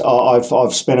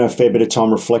 I've spent a fair bit of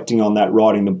time reflecting on that,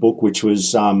 writing the book, which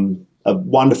was a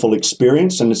wonderful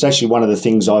experience. And it's actually one of the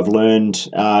things I've learned,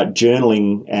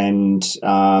 journaling and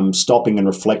stopping and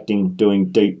reflecting, doing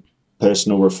deep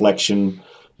personal reflection.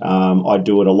 I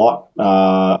do it a lot.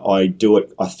 I do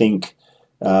it, I think,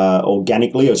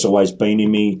 organically. It's always been in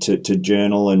me to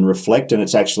journal and reflect, and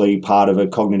it's actually part of a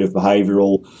cognitive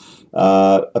behavioural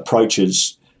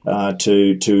approaches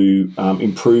to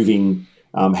improving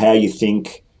how you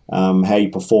think, how you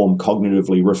perform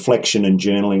cognitively. Reflection and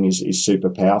journaling is super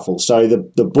powerful. So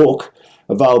the book,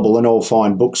 available in all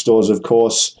fine bookstores, of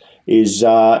course, was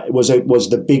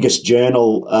the biggest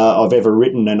journal I've ever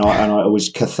written, and it was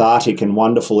cathartic and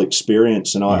wonderful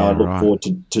experience, and I look forward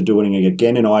to doing it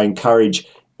again. And I encourage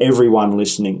everyone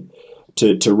listening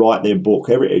to write their book.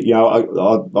 I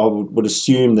would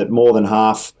assume that more than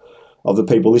half of the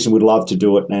people listening would love to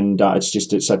do it, and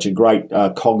it's such a great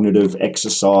cognitive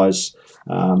exercise.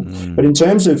 But in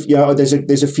terms of,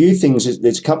 there's a few things.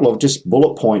 There's a couple of just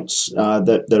bullet points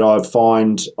that I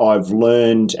find I've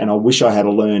learned, and I wish I had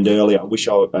learned earlier. I wish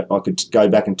I could go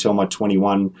back and tell my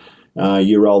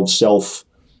 21-year-old self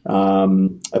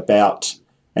about.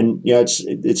 And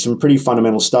it's some pretty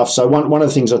fundamental stuff. So one of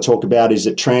the things I talk about is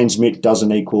that transmit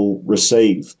doesn't equal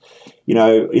receive.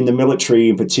 In the military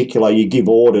in particular, you give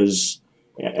orders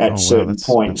at certain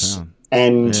points,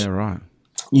 and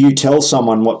you tell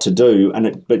someone what to do,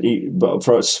 but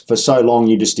for so long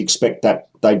you just expect that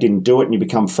they didn't do it, and you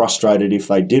become frustrated if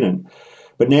they didn't.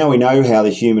 But now we know how the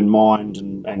human mind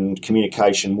and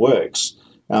communication works.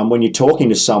 When you're talking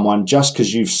to someone, just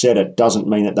because you've said it doesn't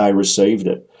mean that they received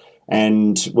it.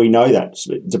 And we know that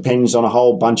it depends on a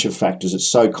whole bunch of factors. It's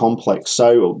so complex.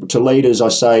 So to leaders, I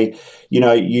say, you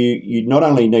not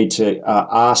only need to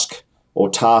ask or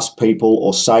task people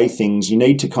or say things, you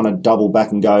need to kind of double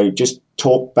back and go, just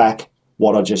talk back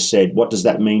what I just said. What does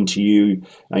that mean to you?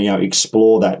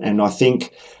 Explore that. And I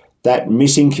think that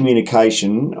missing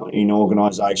communication in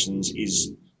organisations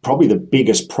is probably the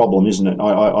biggest problem, isn't it?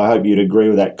 I hope you'd agree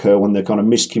with that, Kerwin, the kind of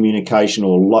miscommunication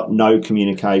or no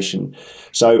communication.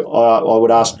 So I would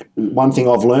ask, one thing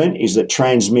I've learned is that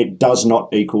transmit does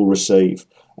not equal receive.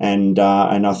 And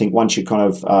I think once you kind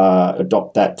of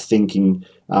adopt that thinking,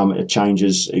 it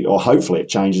changes, or hopefully it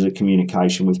changes the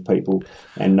communication with people.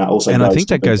 And also, and I think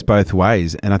that goes both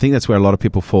ways. And I think that's where a lot of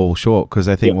people fall short, because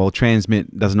they think, well,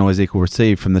 transmit doesn't always equal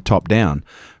receive from the top down.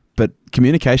 But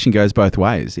communication goes both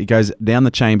ways. It goes down the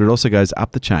chain, but it also goes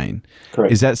up the chain.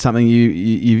 Correct. Is that something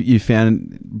you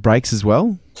found breaks as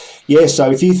well? Yeah. So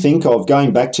if you think of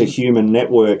going back to human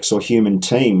networks or human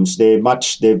teams, they're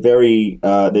very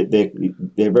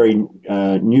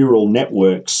neural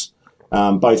networks,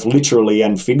 both literally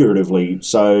and figuratively.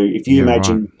 So if you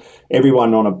imagine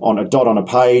everyone on a dot on a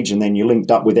page, and then you're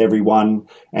linked up with everyone,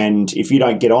 and if you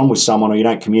don't get on with someone or you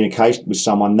don't communicate with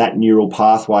someone, that neural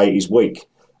pathway is weak.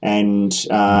 And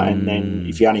then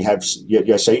if you only have, so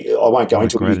I won't go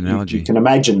into it. You can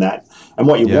imagine that. And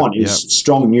what you want is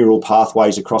strong neural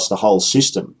pathways across the whole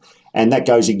system. And that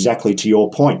goes exactly to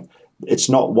your point. It's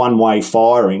not one-way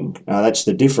firing. That's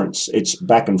the difference. It's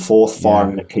back and forth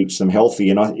firing that keeps them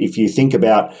healthy. And if you think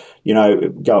about, I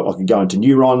could go into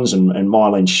neurons and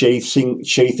myelin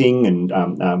sheathing and,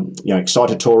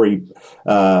 excitatory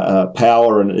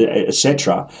power and et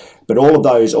cetera. But all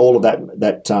of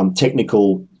that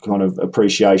technical kind of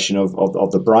appreciation of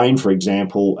the brain, for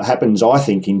example, happens, I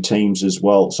think, in teams as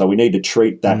well. So we need to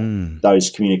treat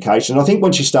those communications. I think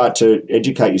once you start to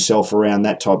educate yourself around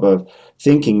that type of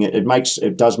thinking,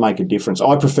 it does make a difference.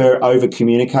 I prefer over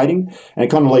communicating, and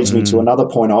it kind of leads me to another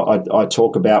point I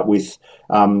talk about with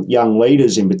young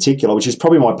leaders in particular, which is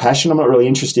probably my passion. I'm not really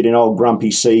interested in old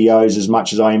grumpy CEOs as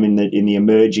much as I am in the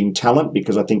emerging talent,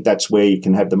 because I think that's where you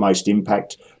can have the most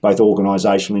impact, both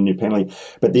organisationally and independently.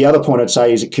 But the other point I'd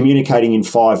say is communicating in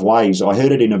 5 ways. I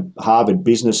heard it in a Harvard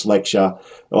business lecture,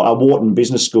 or a Wharton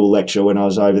Business School lecture when I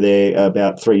was over there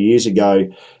about 3 years ago,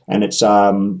 and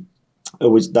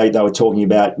they were talking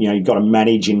about, you've got to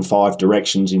manage in 5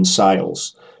 directions in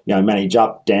sales. Manage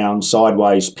up, down,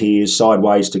 sideways peers,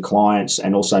 sideways to clients,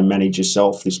 and also manage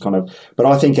yourself. But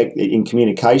I think in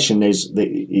communication, there's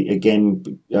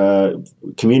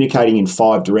communicating in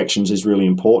 5 directions is really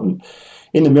important.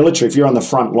 In the military, if you're on the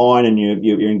front line and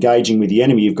you're engaging with the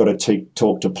enemy, you've got to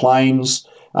talk to planes,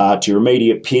 to your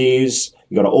immediate peers.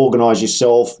 You've got to organise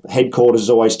yourself. Headquarters is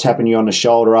always tapping you on the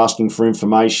shoulder, asking for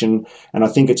information. And I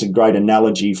think it's a great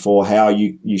analogy for how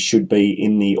you should be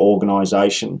in the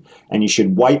organisation. And you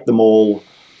should weight them all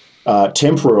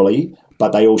temporarily,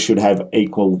 but they all should have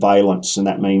equal valence. And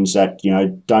that means that,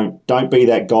 don't be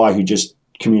that guy who just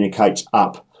communicates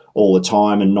up all the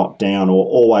time and not down, or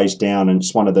always down. And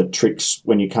it's one of the tricks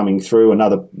when you're coming through.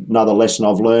 Another lesson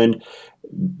I've learned,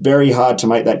 very hard to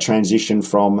make that transition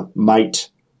from mate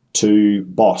to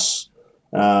boss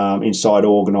inside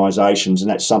organisations,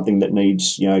 and that's something that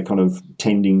needs kind of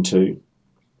tending to.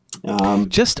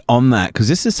 Just on that, because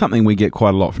this is something we get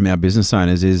quite a lot from our business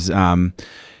owners, is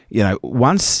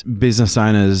once business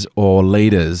owners or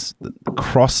leaders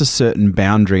cross a certain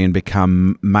boundary and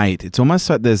become mate, it's almost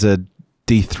like there's a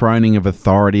dethroning of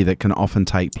authority that can often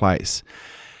take place.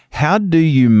 How do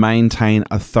you maintain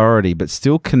authority but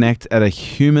still connect at a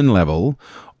human level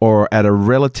or at a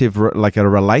at a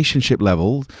relationship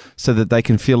level, so that they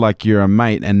can feel like you're a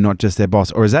mate and not just their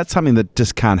boss? Or is that something that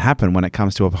just can't happen when it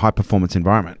comes to a high performance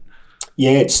environment?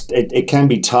 Yeah, it can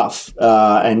be tough.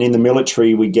 And in the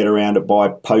military, we get around it by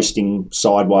posting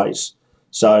sideways.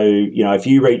 So, if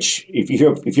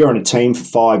you're in a team for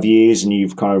 5 years and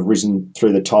you've kind of risen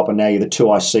through the top, and now you're the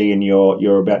 2IC and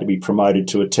you're about to be promoted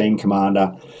to a team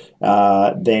commander,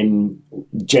 then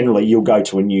generally you'll go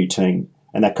to a new team,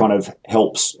 and that kind of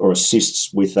helps or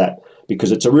assists with that,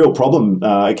 because it's a real problem.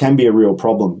 It can be a real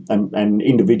problem, and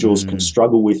individuals can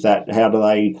struggle with that. How do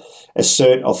they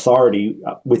assert authority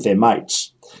with their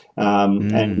mates?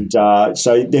 And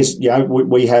so there's,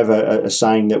 we have a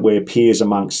saying that we're peers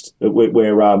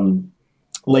we're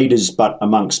leaders, but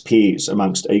amongst peers,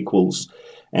 amongst equals.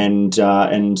 And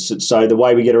so the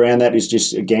way we get around that is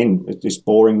just, again, this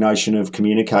boring notion of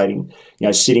communicating,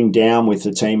 sitting down with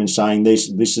the team and saying,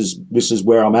 this is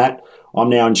where I'm at. I'm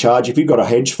now in charge. If you've got a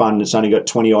hedge fund that's only got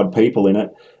 20 odd people in it,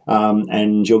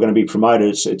 and you're going to be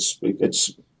promoted,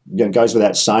 it goes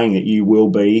without saying that you will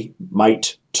be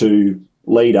mate to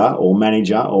leader or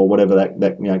manager or whatever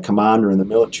that commander in the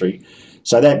military.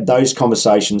 So that those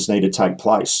conversations need to take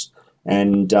place.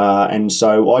 And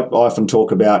so I often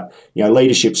talk about,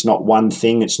 leadership's not one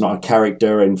thing. It's not a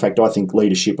character. In fact, I think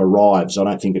leadership arrives. I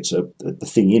don't think it's a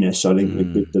thing in us. I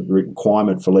think the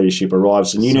requirement for leadership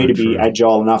arrives, and you need to be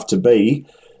agile enough to be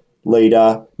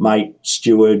leader, mate,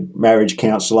 steward, marriage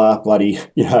counsellor,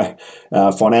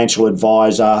 financial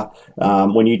advisor.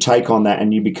 When you take on that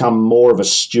and you become more of a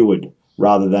steward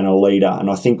rather than a leader,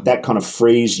 and I think that kind of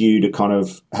frees you to kind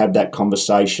of have that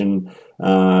conversation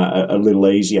a little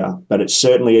easier. But it's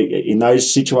certainly in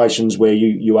those situations where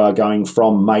you are going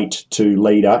from mate to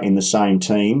leader in the same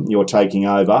team, you're taking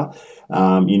over,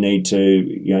 you need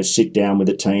to sit down with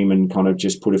the team and kind of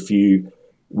just put a few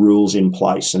rules in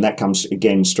place. And that comes,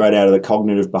 again, straight out of the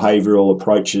cognitive behavioural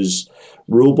approaches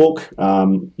rule book.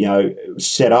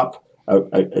 Set up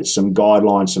some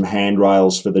guidelines, some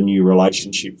handrails for the new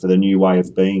relationship, for the new way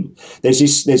of being. There's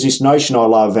this notion I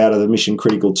love out of the mission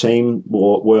critical team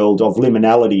world of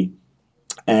liminality,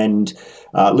 and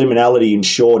liminality in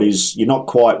short is you're not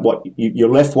quite you're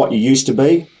left what you used to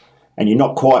be, and you're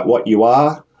not quite what you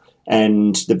are.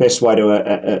 And the best way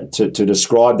to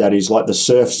describe that is like the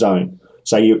surf zone.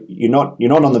 So you're not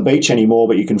on the beach anymore,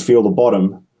 but you can feel the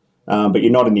bottom. But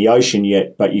you're not in the ocean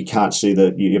yet, but you can't see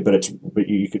you're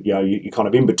kind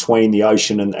of in between the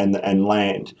ocean and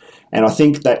land. And I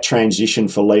think that transition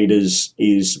for leaders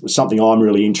is something I'm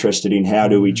really interested in. How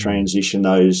do we transition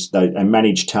those and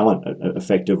manage talent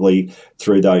effectively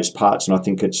through those parts? And I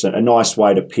think it's a nice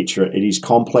way to picture it. It is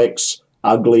complex,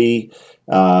 ugly,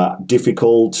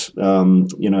 difficult,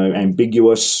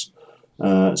 ambiguous.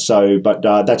 But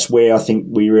that's where I think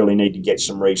we really need to get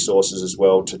some resources as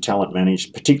well to talent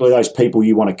manage, particularly those people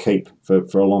you want to keep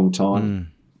for a long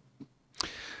time.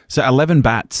 So 11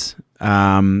 bats.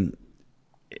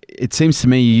 It seems to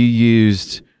me you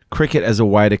used cricket as a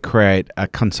way to create a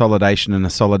consolidation and a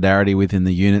solidarity within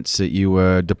the units that you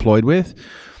were deployed with.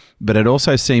 But it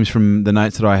also seems from the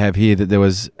notes that I have here that there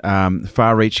was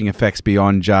far-reaching effects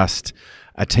beyond just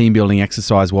a team-building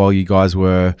exercise while you guys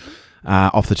were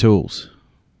off the tools.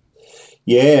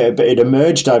 Yeah, but it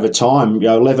emerged over time.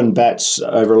 11 bats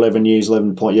over 11 years,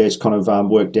 11 points. Yeah, it's kind of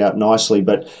worked out nicely.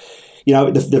 But,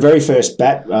 the very first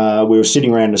bat, we were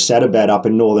sitting around a Sadabat up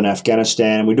in northern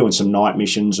Afghanistan. We were doing some night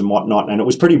missions and whatnot, and it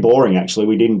was pretty boring, actually.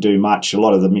 We didn't do much. A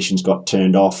lot of the missions got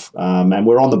turned off. And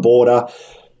we're on the border,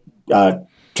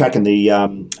 tracking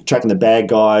the bad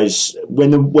guys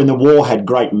when the war had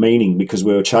great meaning, because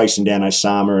we were chasing down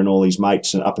Osama and all these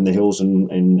mates up in the hills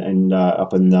and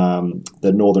up in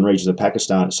the northern regions of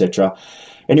Pakistan, etc.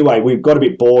 Anyway, we got a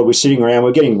bit bored. We're sitting around.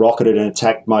 We're getting rocketed and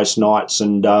attacked most nights,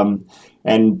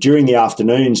 and during the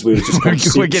afternoons, we were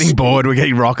just we're getting bored. We're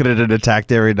getting rocketed and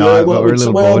attacked every night. We're a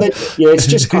little bored. It's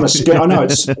just kind of scary. I know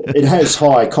it has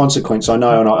high consequence. I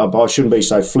know, and I shouldn't be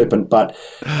so flippant, but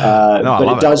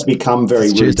it does become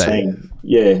very routine.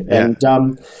 Yeah.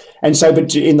 And so,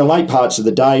 but in the late parts of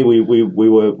the day, we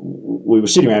were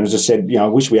sitting around, as I said, I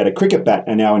wish we had a cricket bat.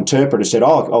 And our interpreter said,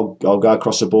 I'll go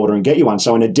across the border and get you one.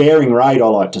 So in a daring raid, I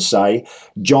like to say,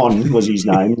 John was his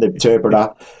name, the interpreter,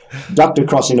 ducked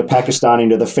across into Pakistan,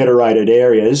 into the federated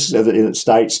areas of the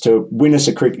states to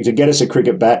get us a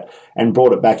cricket bat, and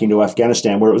brought it back into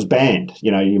Afghanistan, where it was banned.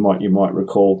 You might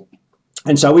recall.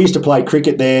 And so we used to play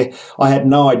cricket there. I had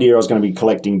no idea I was going to be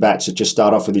collecting bats. It just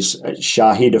started off with this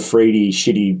Shahid Afridi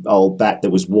shitty old bat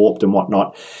that was warped and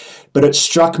whatnot. But it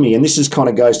struck me, and this is kind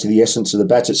of goes to the essence of the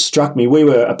bats, it struck me, we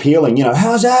were appealing,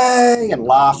 how's that? And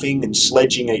laughing and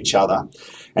sledging each other.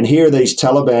 And here are these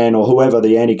Taliban or whoever,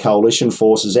 the anti-coalition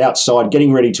forces outside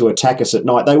getting ready to attack us at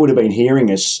night. They would have been hearing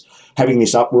us having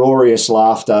this uproarious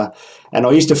laughter. And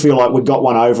I used to feel like we'd got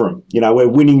one over them. We're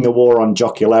winning the war on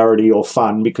jocularity or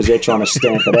fun because they're trying to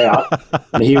stamp it out.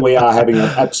 And here we are having an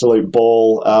absolute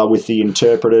ball with the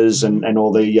interpreters and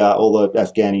all the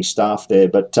Afghani staff there.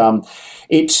 But I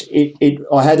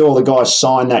had all the guys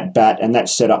sign that bat, and that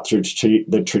set up through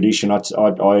the tradition. I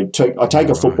take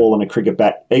a football and a cricket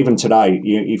bat. Even today,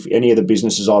 if any of the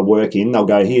businesses I work in, they'll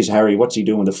go, here's Harry, what's he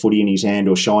doing with a footy in his hand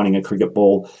or shining a cricket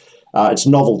ball? It's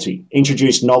novelty.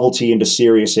 Introduce novelty into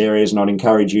serious areas, and I'd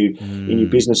encourage you in your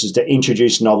businesses to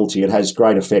introduce novelty. It has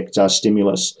great effect,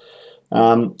 stimulus.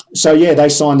 So they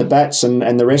signed the bats,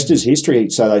 and the rest is history.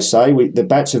 So they say the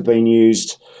bats have been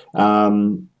used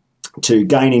to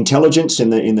gain intelligence in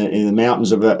the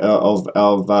mountains of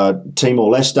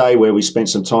Timor-Leste, where we spent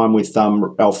some time with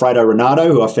Alfredo Renato,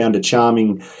 who I found a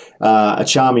charming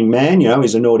man.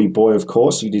 He's a naughty boy, of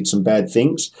course. He did some bad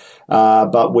things.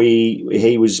 But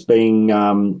he was being,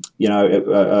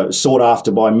 sought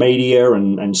after by media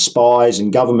and spies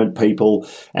and government people,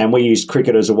 and we used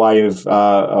cricket as a way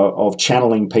of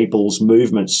channeling people's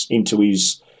movements into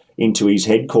his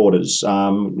headquarters,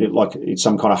 like it's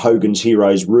some kind of Hogan's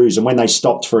Heroes ruse. And when they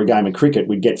stopped for a game of cricket,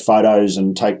 we'd get photos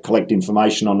and collect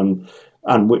information on them.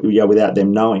 Without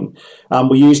them knowing.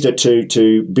 We used it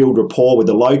to build rapport with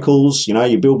the locals.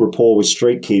 You build rapport with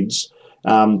street kids.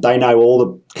 They know all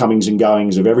the comings and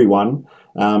goings of everyone.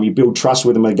 You build trust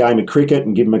with them a game of cricket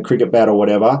and give them a cricket bat or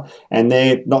whatever, and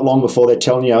they're not long before they're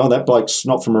telling you, that bloke's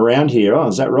not from around here. Oh,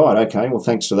 is that right? Okay, well,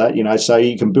 thanks for that. So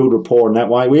you can build rapport in that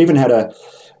way. We even had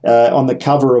on the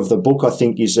cover of the book, I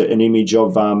think, is an image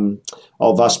of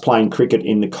us playing cricket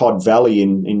in the Cod Valley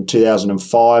in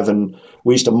 2005, and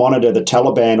we used to monitor the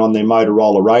Taliban on their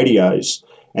Motorola radios.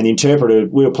 And the interpreter,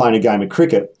 we were playing a game of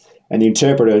cricket, and the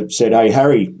interpreter said, "Hey,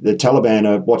 Harry, the Taliban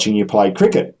are watching you play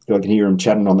cricket." I can hear them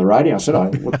chatting on the radio. I said,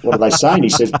 "Oh, what are they saying?" He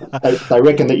says, they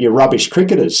reckon that you're rubbish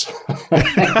cricketers. And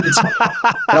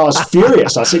I was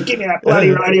furious. I said, "Give me that bloody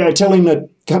radio. Tell him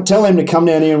to come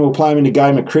down here and we'll play him in a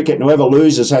game of cricket. And whoever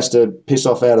loses has to piss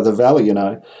off out of the valley,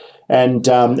 And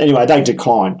anyway, they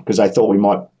declined because they thought we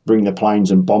might bring the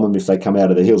planes and bomb them if they come out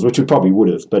of the hills, which we probably would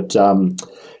have. But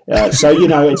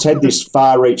it's had this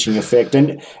far-reaching effect.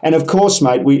 And of course,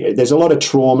 mate, there's a lot of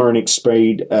trauma and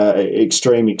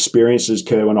extreme experiences,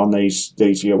 Kerwin, on these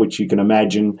which you can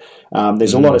imagine.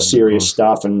 There's a lot of serious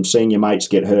stuff, and seeing your mates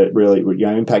get hurt really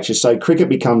impacts you. So cricket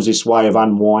becomes this way of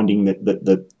unwinding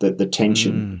the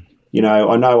tension.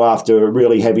 I know after a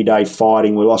really heavy day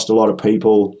fighting, we lost a lot of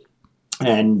people.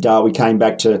 And we came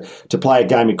back to play a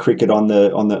game of cricket on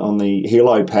the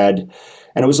helo pad,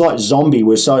 and it was like zombie.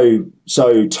 We're so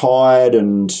tired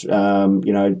and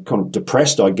kind of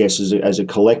depressed, I guess, as a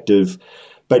collective.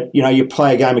 But you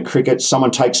play a game of cricket, someone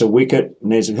takes a wicket,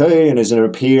 and there's an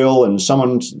appeal, and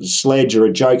someone's sledge or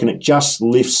a joke, and it just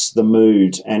lifts the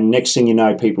mood. And next thing you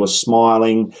know, people are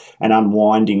smiling and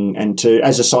unwinding. And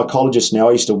as a psychologist now,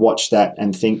 I used to watch that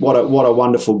and think, what a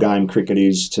wonderful game cricket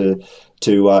is to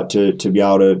be able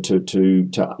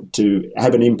to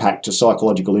have an impact, a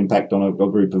psychological impact on a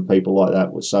group of people like that.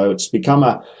 So it's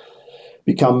become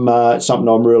something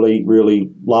I really, really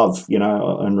love,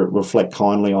 and reflect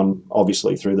kindly on,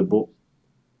 obviously, through the book.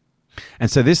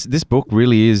 And so this book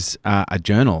really is a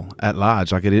journal at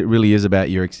large. Like it really is about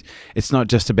it's not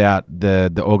just about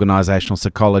the organisational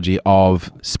psychology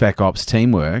of Spec Ops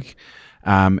teamwork.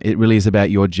 It really is about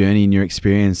your journey and your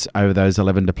experience over those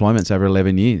 11 deployments over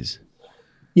 11 years.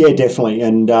 Yeah, definitely,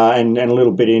 and a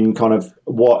little bit in kind of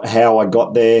how I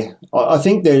got there. I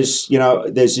think there's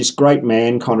this great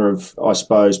man kind of, I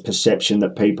suppose, perception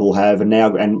that people have, and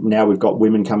now we've got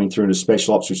women coming through into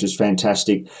special ops, which is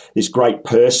fantastic. This great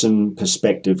person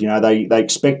perspective, they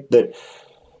expect that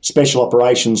special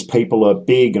operations people are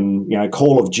big and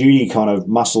Call of Duty kind of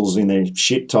muscles in their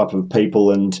shit type of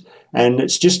people, and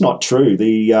it's just not true.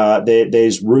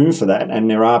 There's room for that,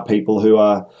 and there are people who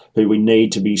we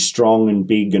need to be strong and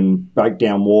big and break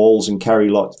down walls and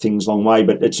carry things long way,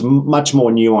 but it's much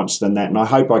more nuanced than that, and I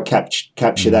hope I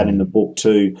capture that in the book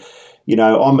too.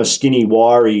 I'm a skinny,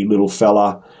 wiry little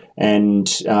fella, and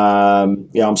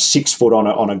I'm 6 foot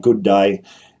on a good day,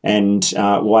 and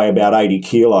weigh about 80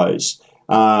 kilos.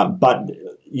 But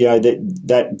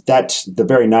that's the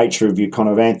very nature of your kind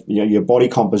of your body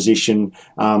composition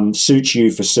suits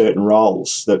you for certain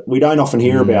roles that we don't often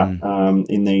hear about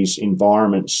in these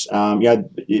environments.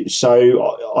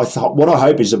 So I thought what I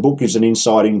hope is the book gives an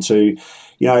insight into,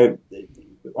 I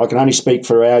can only speak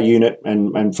for our unit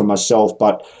and for myself,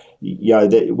 but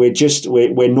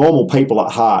we're normal people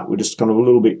at heart. We're just kind of a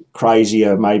little bit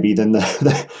crazier maybe than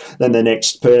the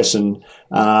next person.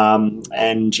 And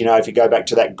if you go back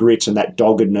to that grit and that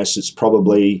doggedness, it's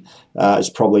probably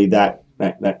that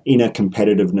inner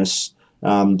competitiveness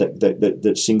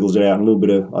that singles it out, and a little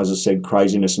bit of, as I said,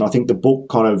 craziness. And I think the book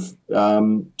kind of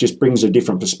just brings a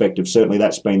different perspective. Certainly,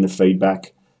 that's been the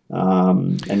feedback.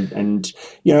 And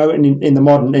in the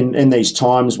modern in these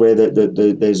times where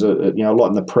there's a lot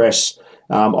in the press,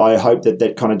 I hope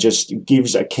that kind of just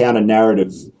gives a counter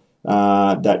narrative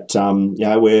that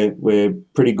we're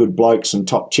pretty good blokes and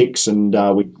top chicks, and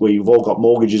we've all got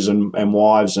mortgages and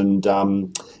wives, and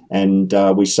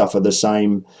we suffer the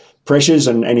same pressures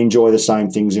and enjoy the same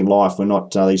things in life. We're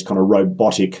not these kind of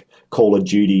robotic Call of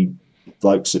Duty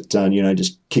blokes that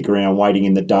just kick around waiting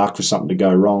in the dark for something to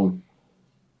go wrong.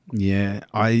 Yeah,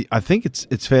 I think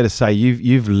it's fair to say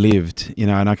you've lived,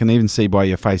 and I can even see by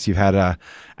your face you've had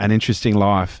an interesting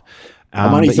life.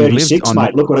 I'm only 36,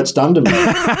 mate. Look what it's done to me.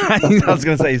 I was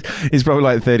going to say he's probably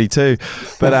like 32.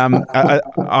 But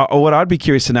what I'd be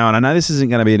curious to know, and I know this isn't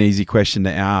going to be an easy question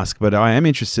to ask, but I am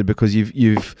interested because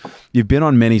you've been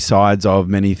on many sides of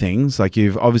many things. Like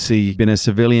you've obviously been a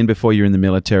civilian before you're in the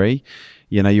military.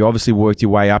 You obviously worked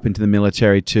your way up into the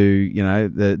military to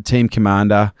the team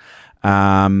commander.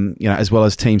 As well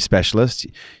as team specialist.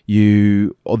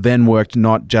 You then worked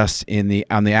not just on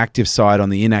the active side,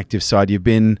 on the inactive side. You've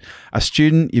been a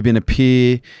student, you've been a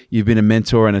peer, you've been a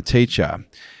mentor and a teacher.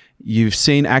 You've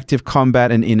seen active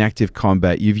combat and inactive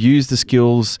combat. You've used the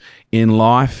skills in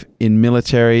life, in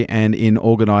military, and in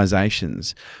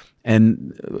organizations.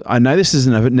 And I know this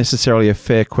isn't necessarily a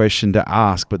fair question to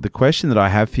ask, but the question that I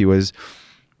have for you is,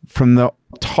 from the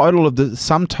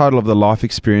sum total of the life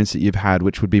experience that you've had,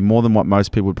 which would be more than what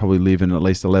most people would probably live in at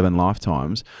least 11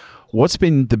 lifetimes, what's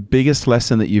been the biggest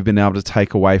lesson that you've been able to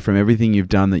take away from everything you've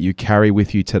done that you carry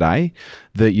with you today,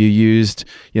 that you used,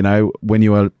 when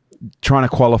you were trying to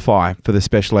qualify for the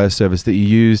Special Air Service, that you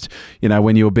used,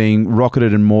 when you were being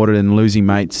rocketed and mortared and losing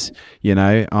mates,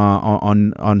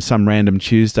 on some random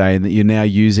Tuesday, and that you're now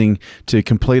using to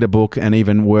complete a book and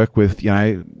even work with,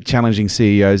 challenging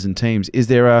CEOs and teams? Is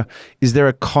there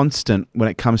a constant when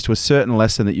it comes to a certain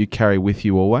lesson that you carry with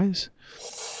you always?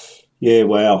 Yeah,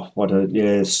 wow.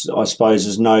 Yes, I suppose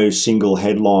there's no single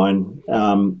headline.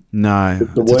 No,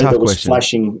 the word that was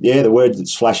flashing. Yeah, the word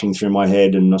that's flashing through my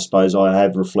head, and I suppose I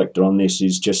have reflected on this,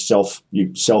 is just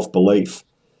self-belief.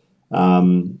 So,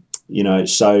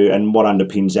 and what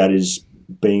underpins that is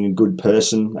being a good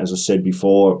person, as I said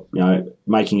before.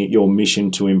 Making it your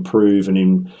mission to improve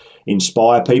and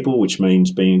inspire people, which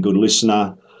means being a good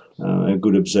listener, a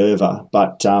good observer,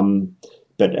 but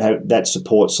that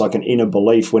supports like an inner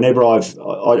belief. Whenever I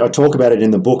talk about it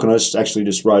in the book, and I actually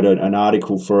just wrote an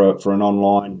article for an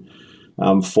online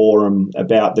forum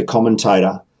about the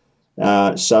commentator.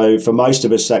 So for most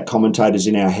of us, that commentator's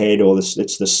in our head, or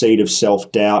it's the seed of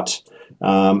self-doubt.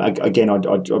 Again, I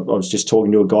was just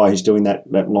talking to a guy who's doing that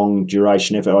long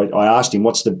duration effort. I asked him,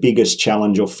 what's the biggest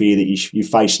challenge or fear that you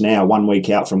face now, 1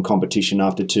 week out from competition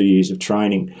after 2 years of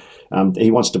training? He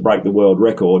wants to break the world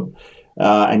record.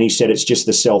 And he said it's just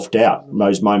the self-doubt,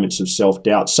 those moments of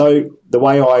self-doubt. So the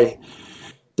way I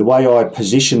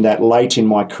positioned that late in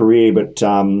my career, but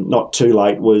not too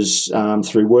late, was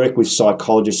through work with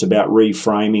psychologists about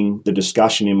reframing the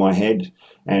discussion in my head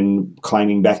and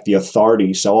claiming back the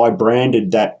authority. So I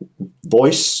branded that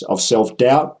voice of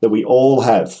self-doubt that we all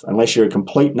have, unless you're a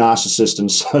complete narcissist and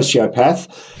sociopath.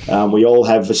 We all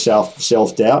have the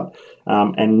self-doubt,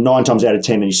 and 9 times out of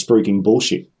 10 you're spruiking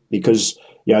bullshit, because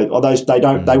they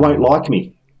won't like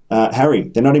me. Harry,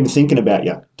 they're not even thinking about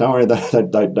you. Don't worry,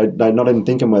 they're not even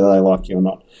thinking whether they like you or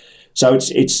not. So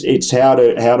it's how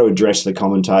to address the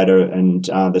commentator and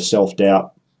the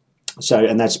self-doubt. So,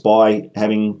 and that's by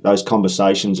having those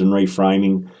conversations and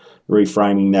reframing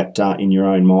that in your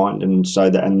own mind, and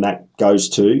that goes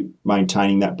to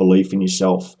maintaining that belief in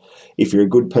yourself. If you're a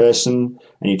good person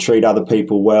and you treat other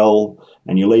people well,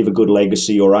 and you leave a good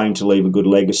legacy or aim to leave a good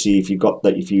legacy, if you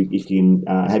can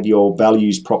have your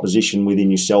values proposition within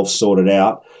yourself sorted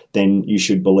out, then you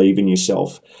should believe in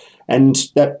yourself. And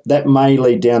that may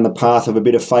lead down the path of a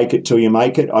bit of fake it till you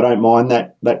make it. I don't mind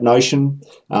that notion.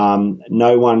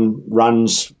 No one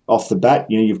runs off the bat.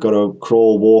 You've got to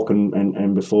crawl, walk,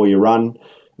 and before you run.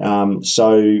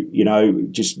 So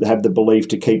just have the belief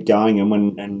to keep going. And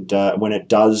when it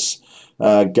does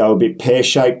go a bit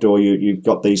pear-shaped, or you've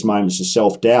got these moments of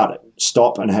self-doubt,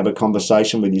 stop and have a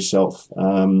conversation with yourself.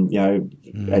 And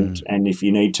if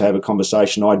you need to have a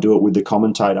conversation, I do it with the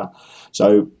commentator.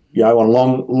 So, on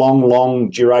long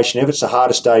duration efforts, the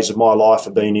hardest days of my life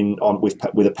have been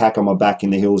with a pack on my back in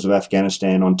the hills of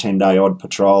Afghanistan on 10-day odd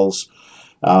patrols,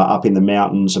 up in the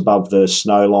mountains above the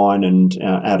snow line and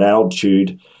at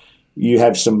altitude. You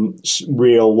have some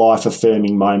real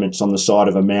life-affirming moments on the side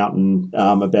of a mountain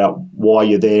about why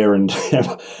you're there and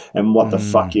what the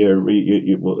fuck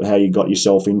how you got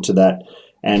yourself into that.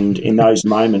 And in those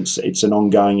moments, it's an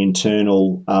ongoing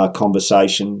internal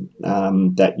conversation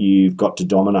that you've got to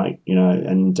dominate,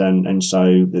 and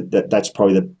so that's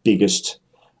probably the biggest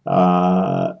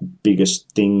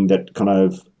thing that kind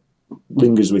of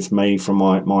lingers with me from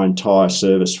my entire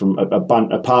service, from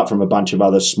apart from a bunch of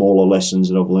other smaller lessons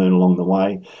that I've learned along the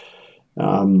way.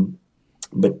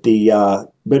 But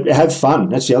have fun.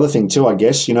 That's the other thing too, I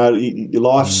guess.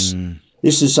 Life's.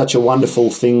 This is such a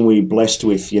wonderful thing we're blessed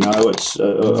with. It's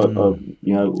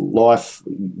life.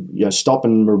 Stop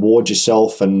and reward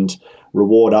yourself and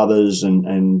reward others,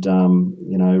 and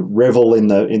revel in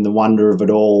the wonder of it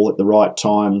all at the right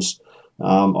times.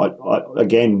 I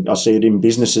see it in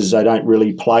businesses. They don't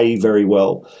really play very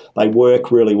well. They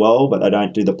work really well, but they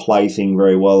don't do the play thing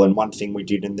very well. And one thing we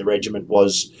did in the regiment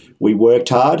was we worked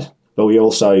hard, but we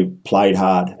also played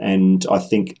hard. And I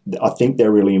think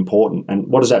they're really important. And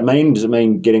what does that mean? Does it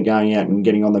mean going out and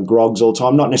getting on the grogs all the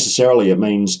time? Not necessarily. It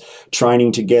means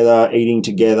training together, eating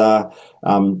together,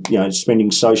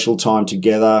 spending social time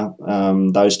together,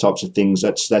 those types of things.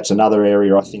 That's another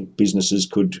area I think businesses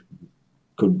could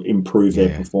improve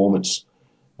their performance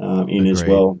in as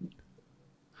well.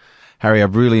 Harry,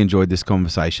 I've really enjoyed this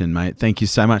conversation, mate. Thank you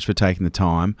so much for taking the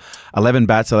time. 11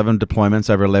 bats, 11 deployments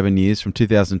over 11 years from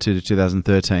 2002 to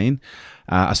 2013.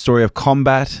 A story of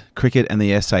combat, cricket and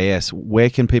the SAS. Where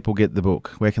can people get the book?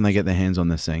 Where can they get their hands on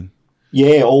this thing?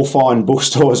 Yeah, all fine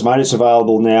bookstores, mate. It's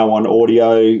available now on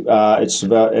audio.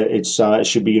 It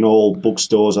should be in all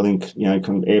bookstores. I think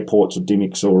airports or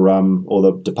Dimics or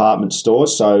the department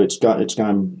stores. So it's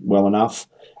going well enough.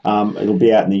 It'll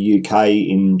be out in the UK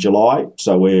in July.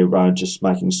 So we're just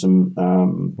making some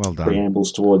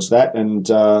preambles towards that. And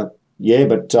I'm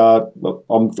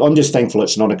just thankful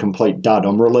it's not a complete dud.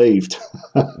 I'm relieved.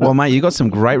 Well, mate, you got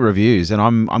some great reviews, and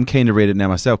I'm keen to read it now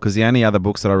myself, because the only other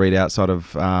books that I read outside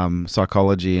of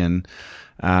psychology and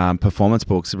performance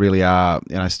books really are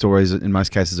stories in most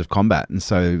cases of combat, and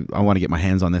so I want to get my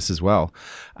hands on this as well.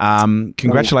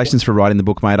 Congratulations for writing the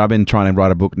book, mate. I've been trying to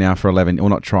write a book now for 11, or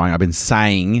not trying, I've been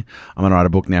saying I'm going to write a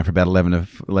book now for about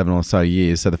 11 or so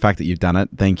years. So the fact that you've done it,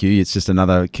 thank you. It's just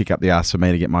another kick up the ass for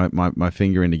me to get my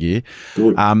finger into gear.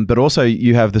 But also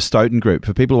you have the Stoughton Group.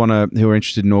 For people who are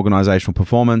interested in organisational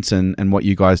performance and what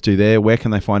you guys do there, where can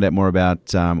they find out more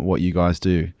about what you guys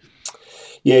do?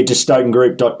 Yeah, just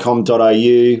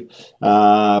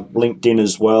stoughtongroup.com.au, LinkedIn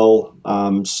as well.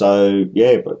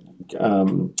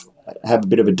 Have a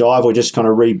bit of a dive. We're just kind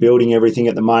of rebuilding everything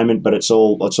at the moment, but it's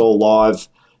all live.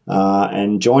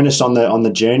 And join us on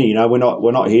the journey. We're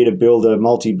not here to build a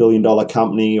multi-billion-dollar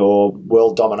company or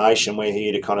world domination. We're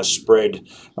here to kind of spread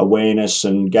awareness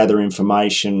and gather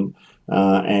information.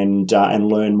 And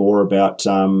learn more about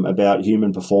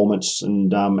human performance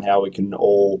and how we can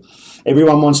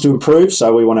everyone wants to improve,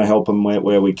 so we want to help them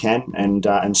where we can,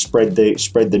 and spread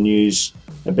the news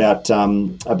about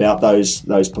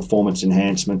those performance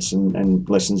enhancements and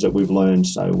lessons that we've learned.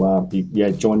 So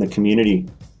join the community.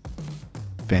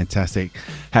 Fantastic.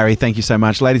 Harry, thank you so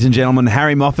much. Ladies and gentlemen,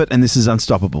 Harry Moffitt, and this is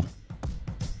Unstoppable.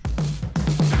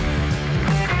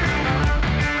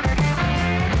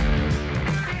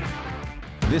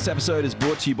 This episode is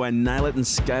brought to you by Nail It and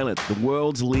Scale It, the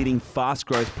world's leading fast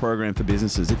growth program for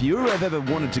businesses. If you have ever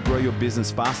wanted to grow your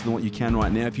business faster than what you can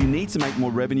right now, if you need to make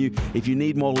more revenue, if you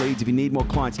need more leads, if you need more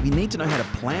clients, if you need to know how to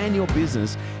plan your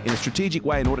business in a strategic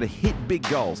way in order to hit big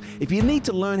goals, if you need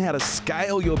to learn how to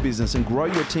scale your business and grow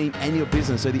your team and your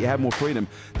business so that you have more freedom,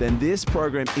 then this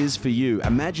program is for you.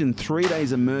 Imagine 3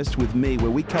 days immersed with me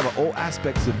where we cover all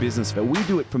aspects of business, but we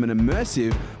do it from an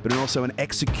immersive but also an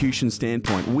execution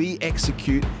standpoint. We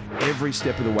execute every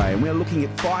step of the way, and we're looking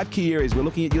at 5 key areas. We're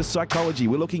looking at your psychology,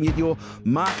 we're looking at your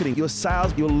marketing, your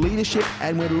sales, your leadership,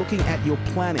 and we're looking at your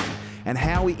planning and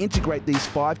how we integrate these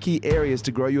 5 key areas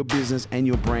to grow your business and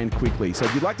your brand quickly. So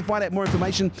if you'd like to find out more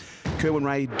information,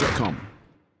 kerwinray.com.